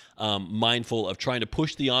be mindful of trying to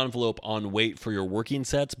push the envelope on weight for your working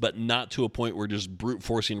sets, but not to a point where just brute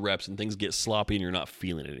forcing reps and things get sloppy and you're not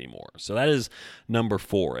feeling it anymore. So that is number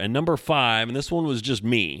 4. And number 5, and this one was just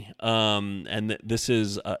me, and this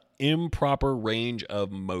is improper range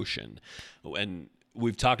of motion. And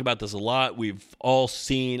we've talked about this a lot. We've all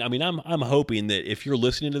seen, I'm hoping that if you're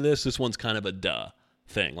listening to this one's kind of a duh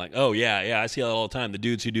thing. Like, oh yeah, I see that all the time. The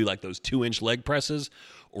dudes who do like those 2-inch leg presses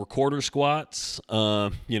or quarter squats.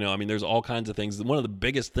 There's all kinds of things. One of the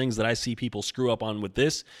biggest things that I see people screw up on with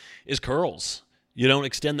this is curls. You don't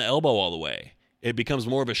extend the elbow all the way. It becomes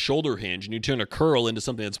more of a shoulder hinge, and you turn a curl into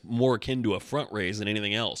something that's more akin to a front raise than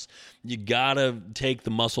anything else. You gotta take the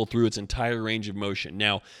muscle through its entire range of motion.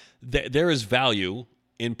 Now, there is value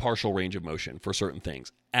in partial range of motion for certain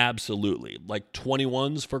things. Absolutely. Like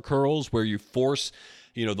 21s for curls, where you force,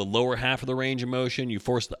 the lower half of the range of motion, you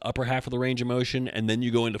force the upper half of the range of motion, and then you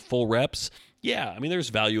go into full reps. Yeah, there's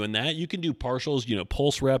value in that. You can do partials,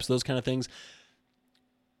 pulse reps, those kind of things.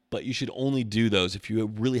 But you should only do those if you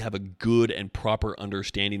really have a good and proper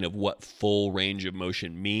understanding of what full range of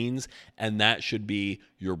motion means, and that should be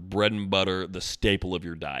your bread and butter, the staple of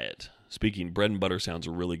your diet. Speaking, bread and butter sounds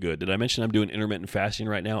really good. Did I mention I'm doing intermittent fasting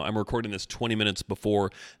right now? I'm recording this 20 minutes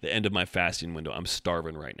before the end of my fasting window. I'm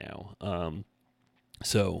starving right now.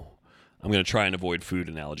 So I'm going to try and avoid food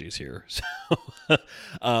analogies here.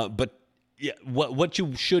 But yeah, what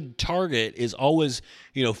you should target is always,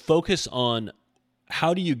 focus on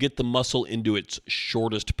how do you get the muscle into its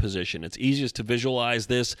shortest position? It's easiest to visualize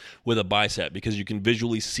this with a bicep because you can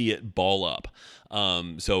visually see it ball up.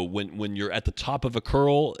 So when you're at the top of a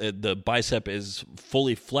curl, the bicep is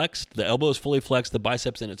fully flexed, the elbow is fully flexed, the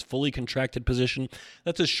bicep's in its fully contracted position.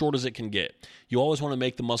 That's as short as it can get. You always want to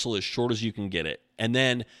make the muscle as short as you can get it. And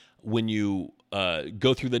then when you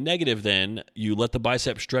go through the negative, then you let the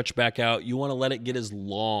bicep stretch back out. You want to let it get as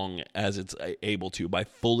long as it's able to by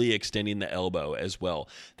fully extending the elbow as well.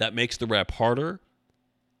 That makes the rep harder.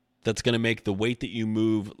 That's going to make the weight that you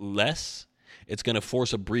move less. It's going to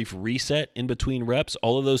force a brief reset in between reps.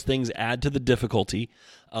 All of those things add to the difficulty,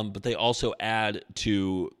 but they also add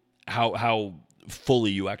to how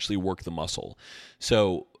fully you actually work the muscle.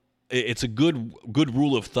 So it's a good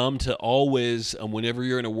rule of thumb to always, whenever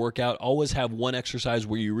you're in a workout, always have one exercise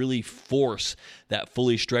where you really force that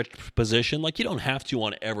fully stretched position. Like, you don't have to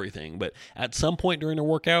on everything, but at some point during a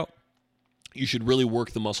workout, you should really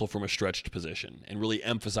work the muscle from a stretched position and really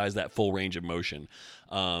emphasize that full range of motion,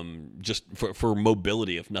 just for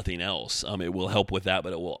mobility, if nothing else. It will help with that,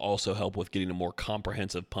 but it will also help with getting a more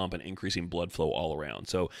comprehensive pump and increasing blood flow all around.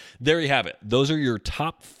 So there you have it. Those are your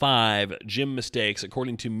top 5 gym mistakes,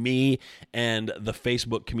 according to me and the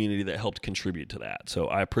Facebook community that helped contribute to that. So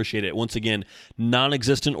I appreciate it. Once again,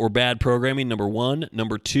 non-existent or bad programming, number 1.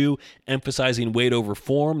 Number 2, emphasizing weight over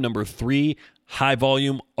form. Number 3, high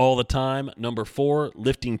volume all the time. Number 4,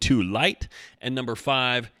 lifting too light. And number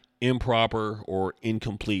 5, improper or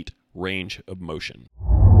incomplete range of motion.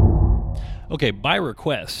 Okay, by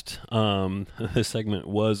request, this segment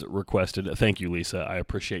was requested. Thank you, Lisa. I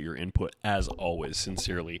appreciate your input, as always,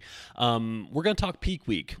 sincerely. We're going to talk peak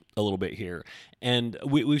week a little bit here. And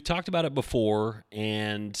we've talked about it before,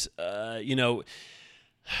 and,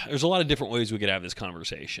 there's a lot of different ways we could have this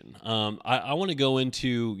conversation. I want to go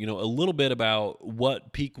into, a little bit about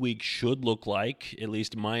what peak week should look like, at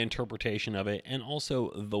least my interpretation of it, and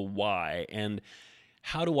also the why, and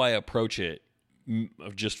how do I approach it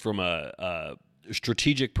just from a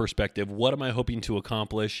strategic perspective. What am I hoping to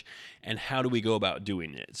accomplish, and how do we go about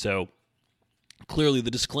doing it? So clearly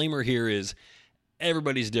the disclaimer here is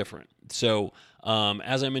everybody's different. So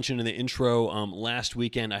as I mentioned in the intro, last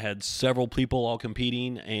weekend I had several people all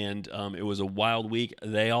competing, and it was a wild week.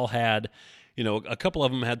 They all had, a couple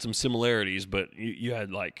of them had some similarities, but you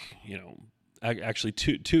had actually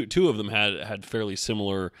two of them had fairly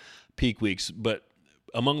similar peak weeks. But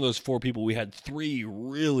among those 4 people, we had 3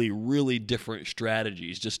 really, really different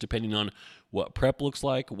strategies, just depending on what prep looks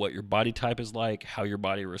like, what your body type is like, how your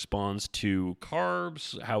body responds to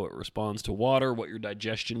carbs, how it responds to water, what your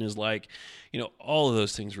digestion is like. All of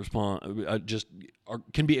those things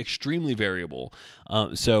can be extremely variable.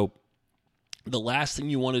 So the last thing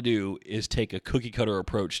you want to do is take a cookie cutter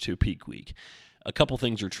approach to peak week. A couple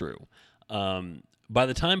things are true. By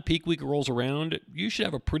the time peak week rolls around, you should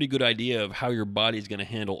have a pretty good idea of how your body is going to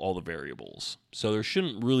handle all the variables. So there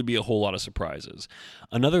shouldn't really be a whole lot of surprises.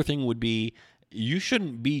 Another thing would be, you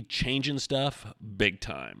shouldn't be changing stuff big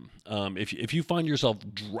time. If you find yourself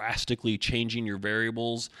drastically changing your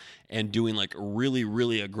variables and doing like really,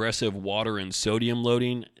 really aggressive water and sodium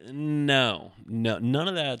loading, no, none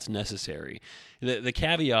of that's necessary. The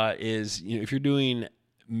caveat is, if you're doing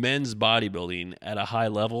men's bodybuilding at a high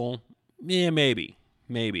level, maybe.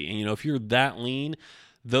 And, if you're that lean,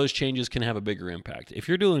 those changes can have a bigger impact. If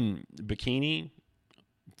you're doing bikini,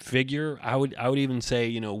 figure, I would even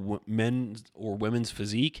say, men's or women's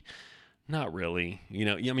physique, not really. You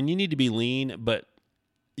need to be lean, but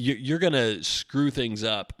you're going to screw things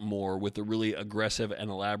up more with a really aggressive and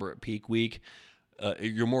elaborate peak week.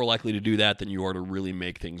 You're more likely to do that than you are to really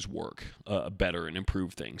make things work better and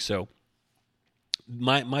improve things. So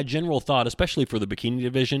my general thought, especially for the bikini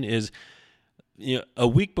division, is, a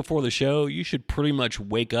week before the show, you should pretty much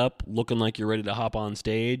wake up looking like you're ready to hop on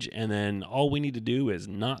stage, and then all we need to do is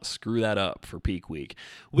not screw that up for peak week.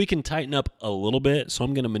 We can tighten up a little bit, so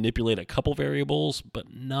I'm going to manipulate a couple variables,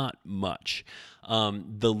 but not much.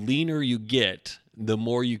 The leaner you get, the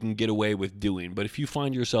more you can get away with doing. But if you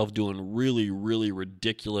find yourself doing really, really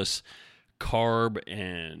ridiculous carb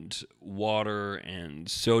and water and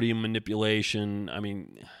sodium manipulation,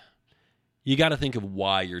 you got to think of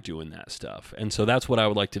why you're doing that stuff. And so that's what I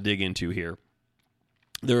would like to dig into here.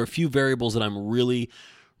 There are a few variables that I'm really,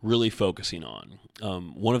 really focusing on.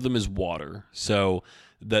 One of them is water. So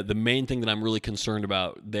the main thing that I'm really concerned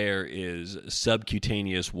about there is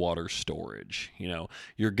subcutaneous water storage.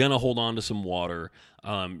 You're going to hold on to some water.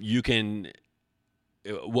 You can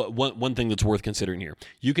one thing that's worth considering here,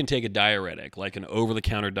 you can take a diuretic, like an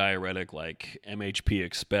over-the-counter diuretic, like MHP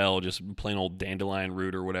Expel, just plain old dandelion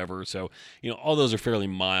root or whatever. So, all those are fairly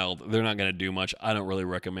mild. They're not going to do much. I don't really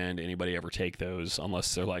recommend anybody ever take those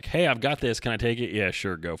unless they're like, hey, I've got this. Can I take it? Yeah,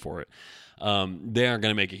 sure, go for it. They aren't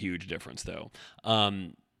going to make a huge difference, though.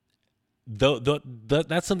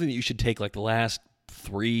 That's something that you should take like the last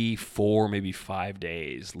 3, 4, maybe 5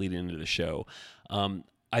 days leading into the show.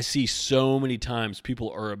 I see so many times people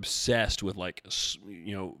are obsessed with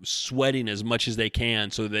sweating as much as they can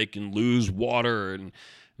so they can lose water, and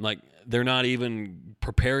like they're not even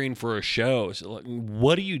preparing for a show. So like,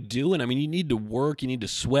 what are you doing? I mean, you need to work, you need to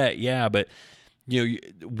sweat, yeah, but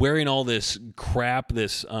wearing all this crap,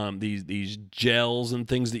 these gels and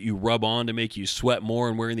things that you rub on to make you sweat more,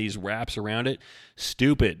 and wearing these wraps around it,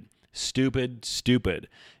 stupid.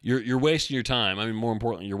 You're wasting your time. I mean, more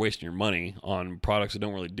importantly, you're wasting your money on products that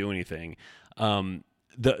don't really do anything.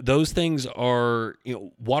 Those things are,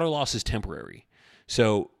 water loss is temporary.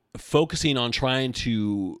 So focusing on trying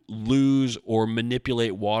to lose or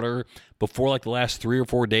manipulate water before like the last 3 or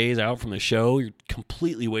 4 days out from the show, you're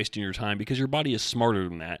completely wasting your time, because your body is smarter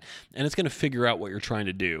than that, and it's going to figure out what you're trying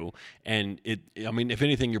to do. And if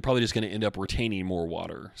anything, you're probably just going to end up retaining more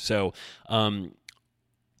water. So,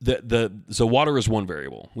 So water is one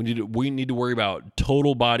variable. We need to worry about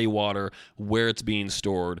total body water, where it's being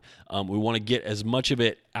stored. We want to get as much of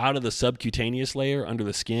it out of the subcutaneous layer under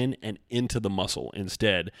the skin and into the muscle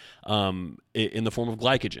instead, in the form of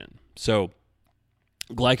glycogen. So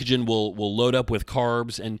glycogen will load up with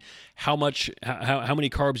carbs, and how many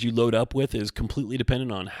carbs you load up with is completely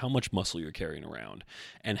dependent on how much muscle you're carrying around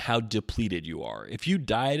and how depleted you are. If you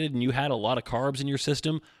dieted and you had a lot of carbs in your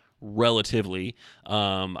system, relatively,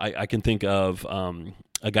 I can think of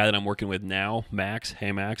a guy that I'm working with now, Max.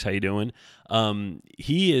 Hey Max, how you doing?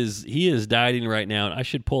 He is dieting right now, and I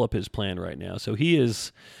should pull up his plan right now. So he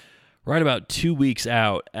is right about 2 weeks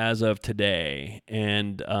out as of today,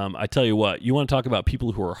 and I tell you what, you want to talk about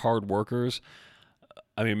people who are hard workers.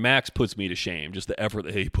 I mean, Max puts me to shame, just the effort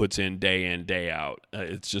that he puts in, day out.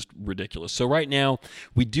 It's just ridiculous. So right now,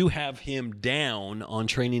 we do have him down on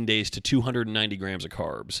training days to 290 grams of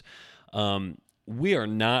carbs. We are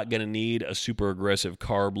not going to need a super aggressive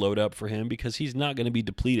carb load up for him, because he's not going to be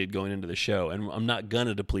depleted going into the show, and I'm not going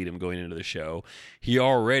to deplete him going into the show. He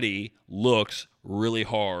already looks really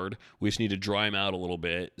hard. We just need to dry him out a little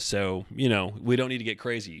bit. So, we don't need to get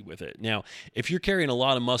crazy with it. Now, if you're carrying a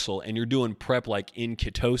lot of muscle and you're doing prep like in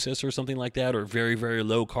ketosis or something like that, or very, very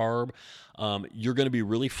low carb, you're going to be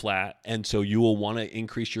really flat, and so you will want to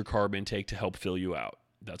increase your carb intake to help fill you out.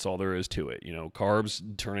 That's all there is to it.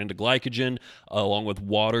 Carbs turn into glycogen along with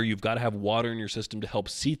water. You've got to have water in your system to help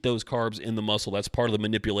seat those carbs in the muscle. That's part of the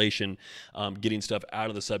manipulation, getting stuff out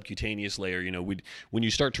of the subcutaneous layer. When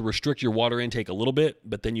you start to restrict your water intake a little bit,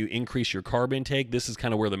 but then you increase your carb intake, this is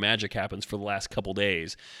kind of where the magic happens for the last couple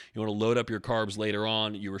days. You want to load up your carbs later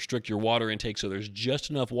on. You restrict your water intake so there's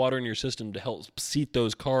just enough water in your system to help seat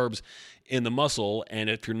those carbs in the muscle.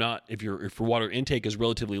 And if your water intake is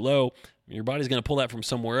relatively low, your body's going to pull that from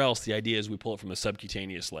somewhere else. The idea is we pull it from the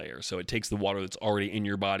subcutaneous layer. So it takes the water that's already in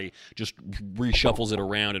your body, just reshuffles it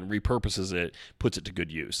around and repurposes it, puts it to good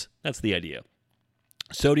use. That's the idea.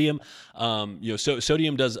 Sodium,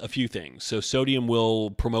 sodium does a few things. So sodium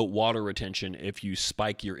will promote water retention if you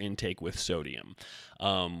spike your intake with sodium,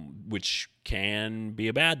 which can be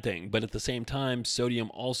a bad thing. But at the same time, sodium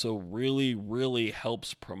also really, really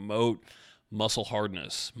helps promote muscle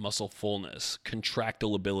hardness, muscle fullness,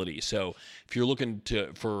 contractile ability. So if you're looking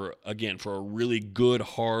for a really good,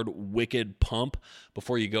 hard, wicked pump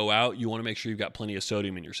before you go out, you want to make sure you've got plenty of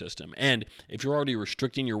sodium in your system. And if you're already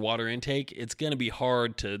restricting your water intake, it's going to be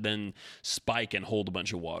hard to then spike and hold a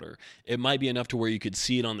bunch of water. It might be enough to where you could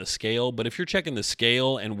see it on the scale, but if you're checking the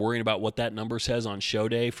scale and worrying about what that number says on show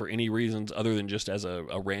day for any reasons other than just as a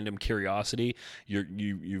random curiosity,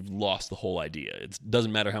 you've lost the whole idea. It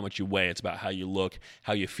doesn't matter how much you weigh, it's about how you look,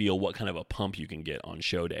 how you feel, what kind of a pump you can get on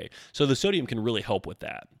show day. So the sodium can really help with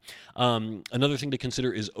that. Another thing to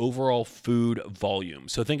consider is overall food volume.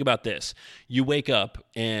 So think about this. You wake up,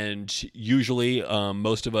 and usually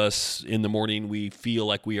most of us in the morning, we feel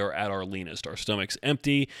like we are at our leanest. Our stomach's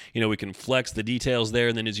empty. We can flex the details there,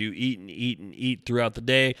 and then as you eat and eat and eat throughout the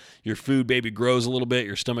day, your food maybe grows a little bit.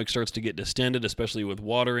 Your stomach starts to get distended, especially with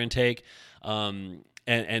water intake.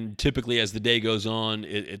 And typically as the day goes on,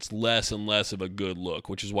 it's less and less of a good look,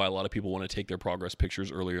 which is why a lot of people want to take their progress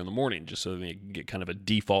pictures earlier in the morning, just so they can get kind of a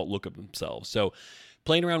default look of themselves. So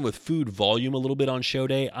Playing around with food volume a little bit on show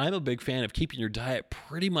day. I'm a big fan of keeping your diet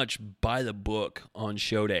pretty much by the book on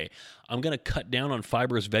show day. I'm going to cut down on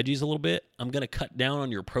fibrous veggies a little bit. I'm going to cut down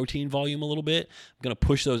on your protein volume a little bit. I'm going to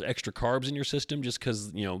push those extra carbs in your system just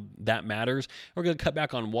because, that matters. We're going to cut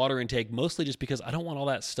back on water intake, mostly just because I don't want all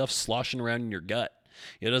that stuff sloshing around in your gut.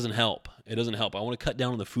 It doesn't help. I want to cut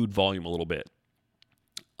down on the food volume a little bit.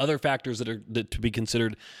 Other factors that to be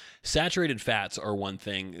considered, saturated fats are one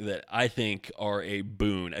thing that I think are a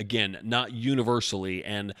boon. Again, not universally,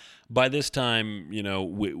 and by this time,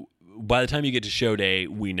 by the time you get to show day,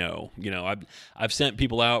 we know. I've sent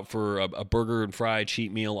people out for a burger and fry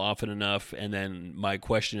cheat meal often enough, and then my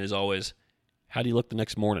question is always, how do you look the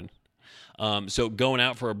next morning? So going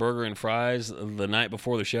out for a burger and fries the night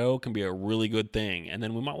before the show can be a really good thing. And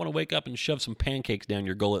then we might want to wake up and shove some pancakes down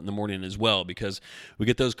your gullet in the morning as well, because we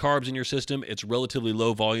get those carbs in your system. It's relatively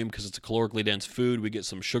low volume because it's a calorically dense food. We get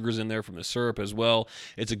some sugars in there from the syrup as well.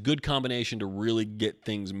 It's a good combination to really get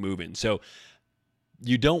things moving. So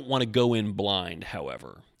you don't want to go in blind,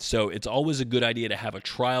 however. So it's always a good idea to have a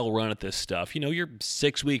trial run at this stuff. You're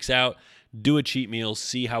 6 weeks out, do a cheat meal,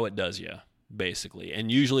 see how it does you. Basically.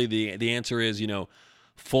 And usually the answer is,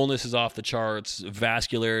 fullness is off the charts,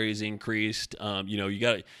 vascularity is increased.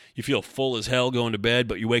 You feel full as hell going to bed,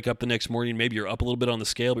 but you wake up the next morning, maybe you're up a little bit on the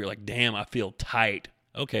scale, but you're like, damn, I feel tight.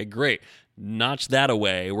 Okay, great. Notch that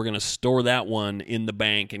away. We're going to store that one in the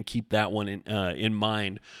bank and keep that one in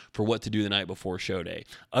mind for what to do the night before show day.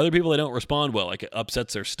 Other people, they don't respond well. Like, it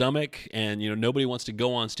upsets their stomach, and nobody wants to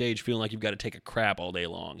go on stage feeling like you've got to take a crap all day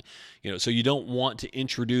long. So you don't want to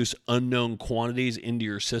introduce unknown quantities into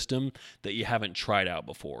your system that you haven't tried out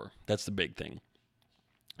before. That's the big thing.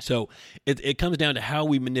 So it comes down to how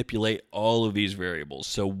we manipulate all of these variables.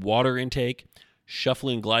 So water intake,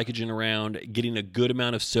 shuffling glycogen around, getting a good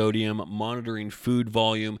amount of sodium, monitoring food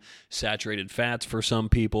volume, saturated fats for some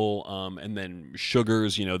people, and then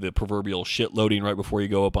sugars, the proverbial shit loading right before you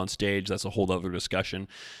go up on stage. That's a whole other discussion.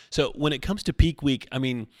 So when it comes to peak week,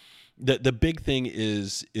 the big thing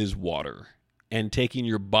is water, and taking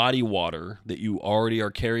your body water that you already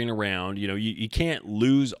are carrying around. You can't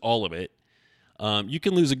lose all of it. You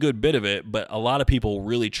can lose a good bit of it, but a lot of people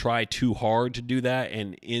really try too hard to do that,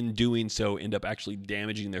 and in doing so end up actually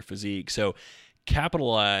damaging their physique. So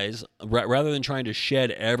capitalize, rather than trying to shed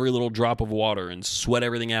every little drop of water and sweat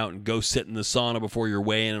everything out and go sit in the sauna before you're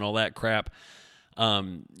weighing and all that crap.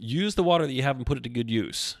 Use the water that you have and put it to good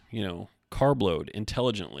use. Carb load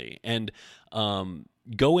intelligently, and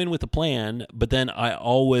go in with a plan. But then I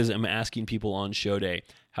always am asking people on show day,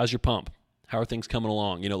 how's your pump? How are things coming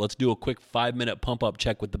along? Let's do a quick 5-minute pump-up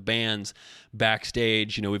check with the bands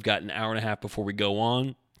backstage. We've got an hour and a half before we go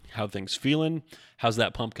on. How things feeling? How's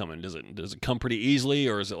that pump coming? Does it come pretty easily,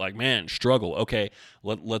 or is it like, man, struggle? Okay,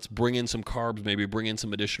 let's bring in some carbs, maybe bring in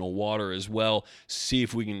some additional water as well. See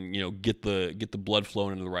if we can, get the blood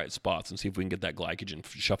flowing into the right spots, and see if we can get that glycogen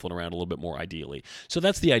shuffling around a little bit more ideally. So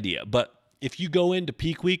that's the idea. But if you go into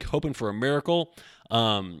peak week hoping for a miracle,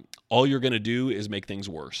 all you're going to do is make things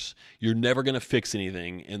worse. You're never going to fix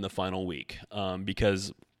anything in the final week,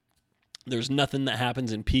 because there's nothing that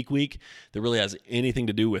happens in peak week that really has anything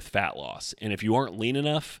to do with fat loss. And if you aren't lean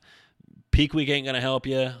enough, peak week ain't going to help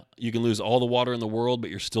you. You can lose all the water in the world, but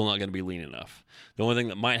you're still not going to be lean enough. The only thing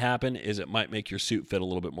that might happen is it might make your suit fit a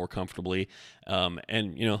little bit more comfortably.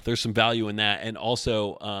 And, there's some value in that. And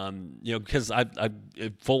also, because I've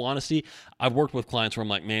full honesty, I've worked with clients where I'm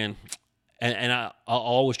like, man, and I'll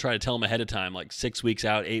always try to tell them ahead of time, like 6 weeks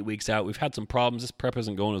out, 8 weeks out, we've had some problems. This prep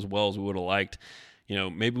isn't going as well as we would have liked.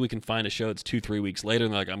 Maybe we can find a show that's 2-3 weeks later,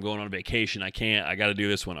 and they're like, I'm going on vacation. I got to do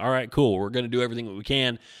this one. All right, cool. We're going to do everything that we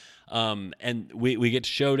can. And we get to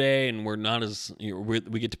show day, and we're not as,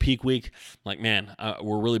 we get to peak week. Like, man,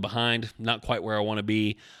 we're really behind, not quite where I want to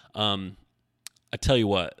be. I tell you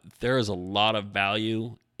what, there is a lot of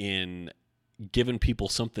value in giving people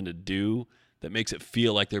something to do that makes it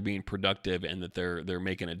feel like they're being productive and that they're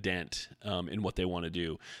making a dent in what they want to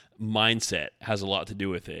do. Mindset has a lot to do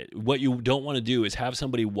with it. What you don't want to do is have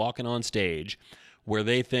somebody walking on stage where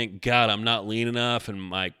they think, God, I'm not lean enough, and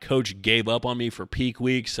my coach gave up on me for peak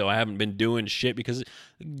week, so I haven't been doing shit, because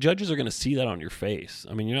judges are going to see that on your face.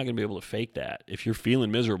 You're not going to be able to fake that. If you're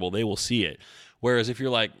feeling miserable, they will see it. Whereas if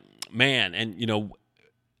you're like, man, and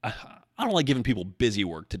I don't like giving people busy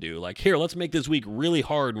work to do. Like, here, let's make this week really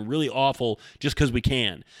hard and really awful just because we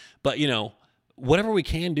can. But, whatever we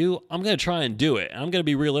can do, I'm going to try and do it. I'm going to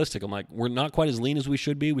be realistic. I'm like, we're not quite as lean as we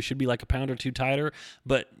should be. We should be like a pound or two tighter.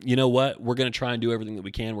 But you know what? We're going to try and do everything that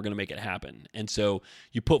we can. We're going to make it happen. And so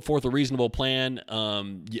you put forth a reasonable plan.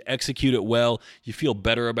 You execute it well. You feel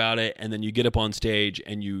better about it. And then you get up on stage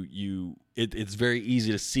and it's very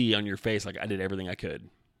easy to see on your face, like, I did everything I could.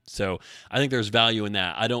 So I think there's value in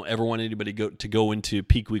that. I don't ever want anybody to go into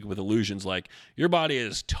peak week with illusions like your body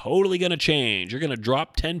is totally going to change. You're going to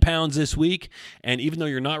drop 10 pounds this week, and even though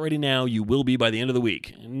you're not ready now, you will be by the end of the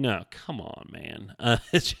week. No, come on, man.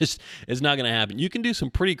 It's not going to happen. You can do some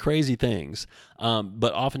pretty crazy things,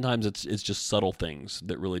 but oftentimes it's just subtle things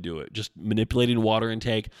that really do it. Just manipulating water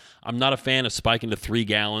intake. I'm not a fan of spiking to 3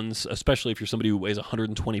 gallons, especially if you're somebody who weighs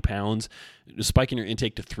 120 pounds. Spiking your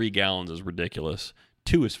intake to 3 gallons is ridiculous.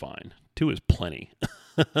 2 is fine. 2 is plenty.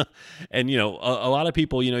 And, a lot of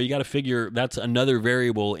people, you got to figure that's another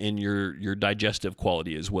variable in your digestive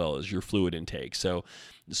quality as well as your fluid intake. So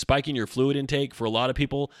spiking your fluid intake for a lot of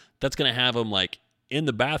people, that's going to have them like in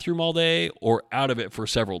the bathroom all day or out of it for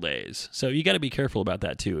several days. So you got to be careful about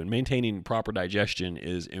that too. And maintaining proper digestion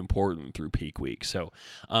is important through peak week. So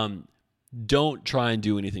don't try and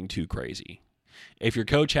do anything too crazy. If your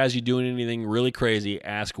coach has you doing anything really crazy,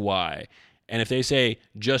 ask why. And if they say,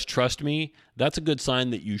 just trust me, that's a good sign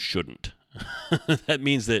that you shouldn't. That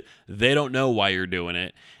means that they don't know why you're doing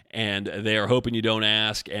it, and they are hoping you don't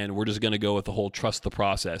ask, and we're just going to go with the whole trust the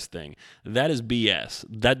process thing. That is BS.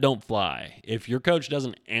 That don't fly. If your coach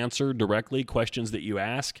doesn't answer directly questions that you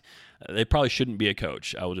ask, they probably shouldn't be a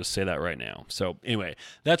coach. I will just say that right now. So anyway,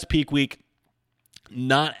 that's peak week.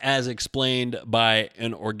 Not as explained by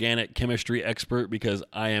an organic chemistry expert because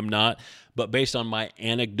I am not, but based on my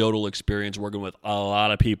anecdotal experience working with a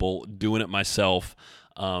lot of people, doing it myself,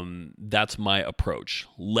 that's my approach.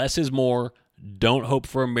 Less is more. Don't hope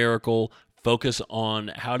for a miracle. Focus on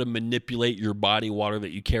how to manipulate your body water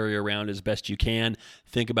that you carry around as best you can.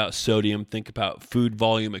 Think about sodium. Think about food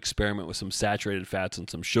volume. Experiment with some saturated fats and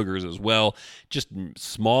some sugars as well. Just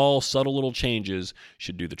small, subtle little changes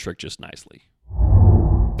should do the trick just nicely.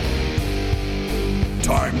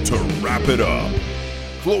 Time to wrap it up.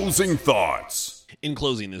 Closing thoughts. In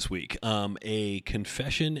closing this week, a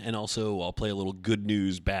confession, and also I'll play a little good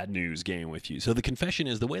news, bad news game with you. So the confession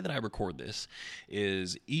is the way that I record this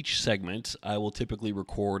is each segment I will typically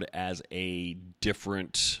record as a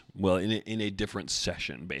different, in a different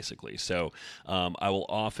session, basically. So I will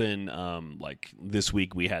often, like this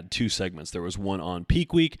week we had 2 segments. There was one on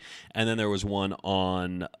peak week, and then there was one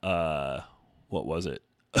on, what was it?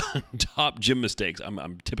 Top gym mistakes.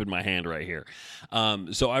 I'm tipping my hand right here.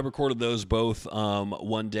 So I recorded those both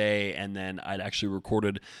one day, and then I'd actually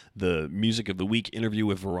recorded the Music of the Week interview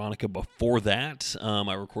with Veronica before that.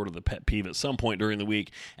 I recorded the pet peeve at some point during the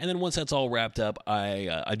week, and then once that's all wrapped up,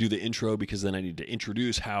 I do the intro because then I need to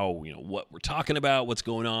introduce how, what we're talking about, what's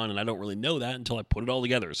going on, and I don't really know that until I put it all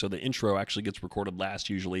together. So the intro actually gets recorded last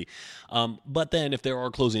usually, but then if there are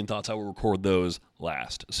closing thoughts, I will record those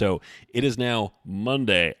last. So it is now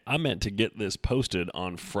Monday. I meant to get this posted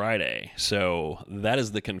on Friday. So that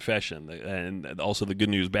is the confession. And also the good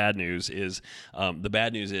news, bad news is, the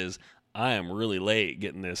bad news is I am really late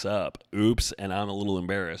getting this up. Oops, and I'm a little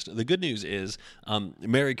embarrassed. The good news is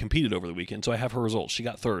Mary competed over the weekend, so I have her results. She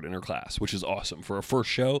got 3rd in her class, which is awesome. For her first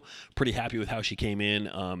show, pretty happy with how she came in.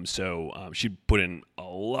 She put in a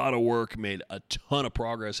lot of work, made a ton of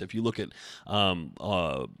progress. If you look at my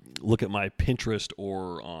Pinterest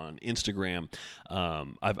or on Instagram,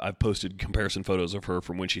 I've posted comparison photos of her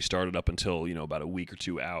from when she started up until about a week or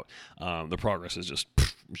 2 out. The progress is just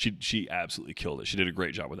she absolutely killed it. She did a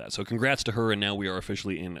great job with that. So congrats to her, and now we are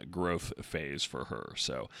officially in growth phase for her.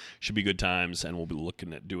 So should be good times, and we'll be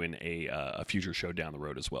looking at doing a future show down the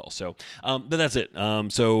road as well. So, but that's it.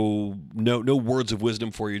 So no words of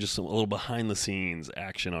wisdom for you, just a little behind the scenes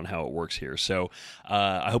action on how it works here. So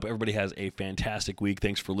I hope everybody has a fantastic week.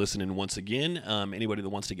 Thanks for listening once again. Anybody that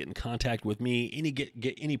wants to get in contact with me,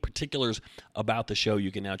 get any particulars about the show, you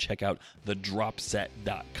can now check out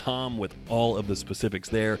thedropset.com with all of the specifics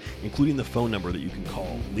there, including the phone number that you can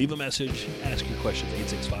call. Leave a message, ask your questions,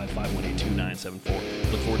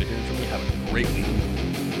 865-518-2974. Look forward to hearing from you. Have a great week.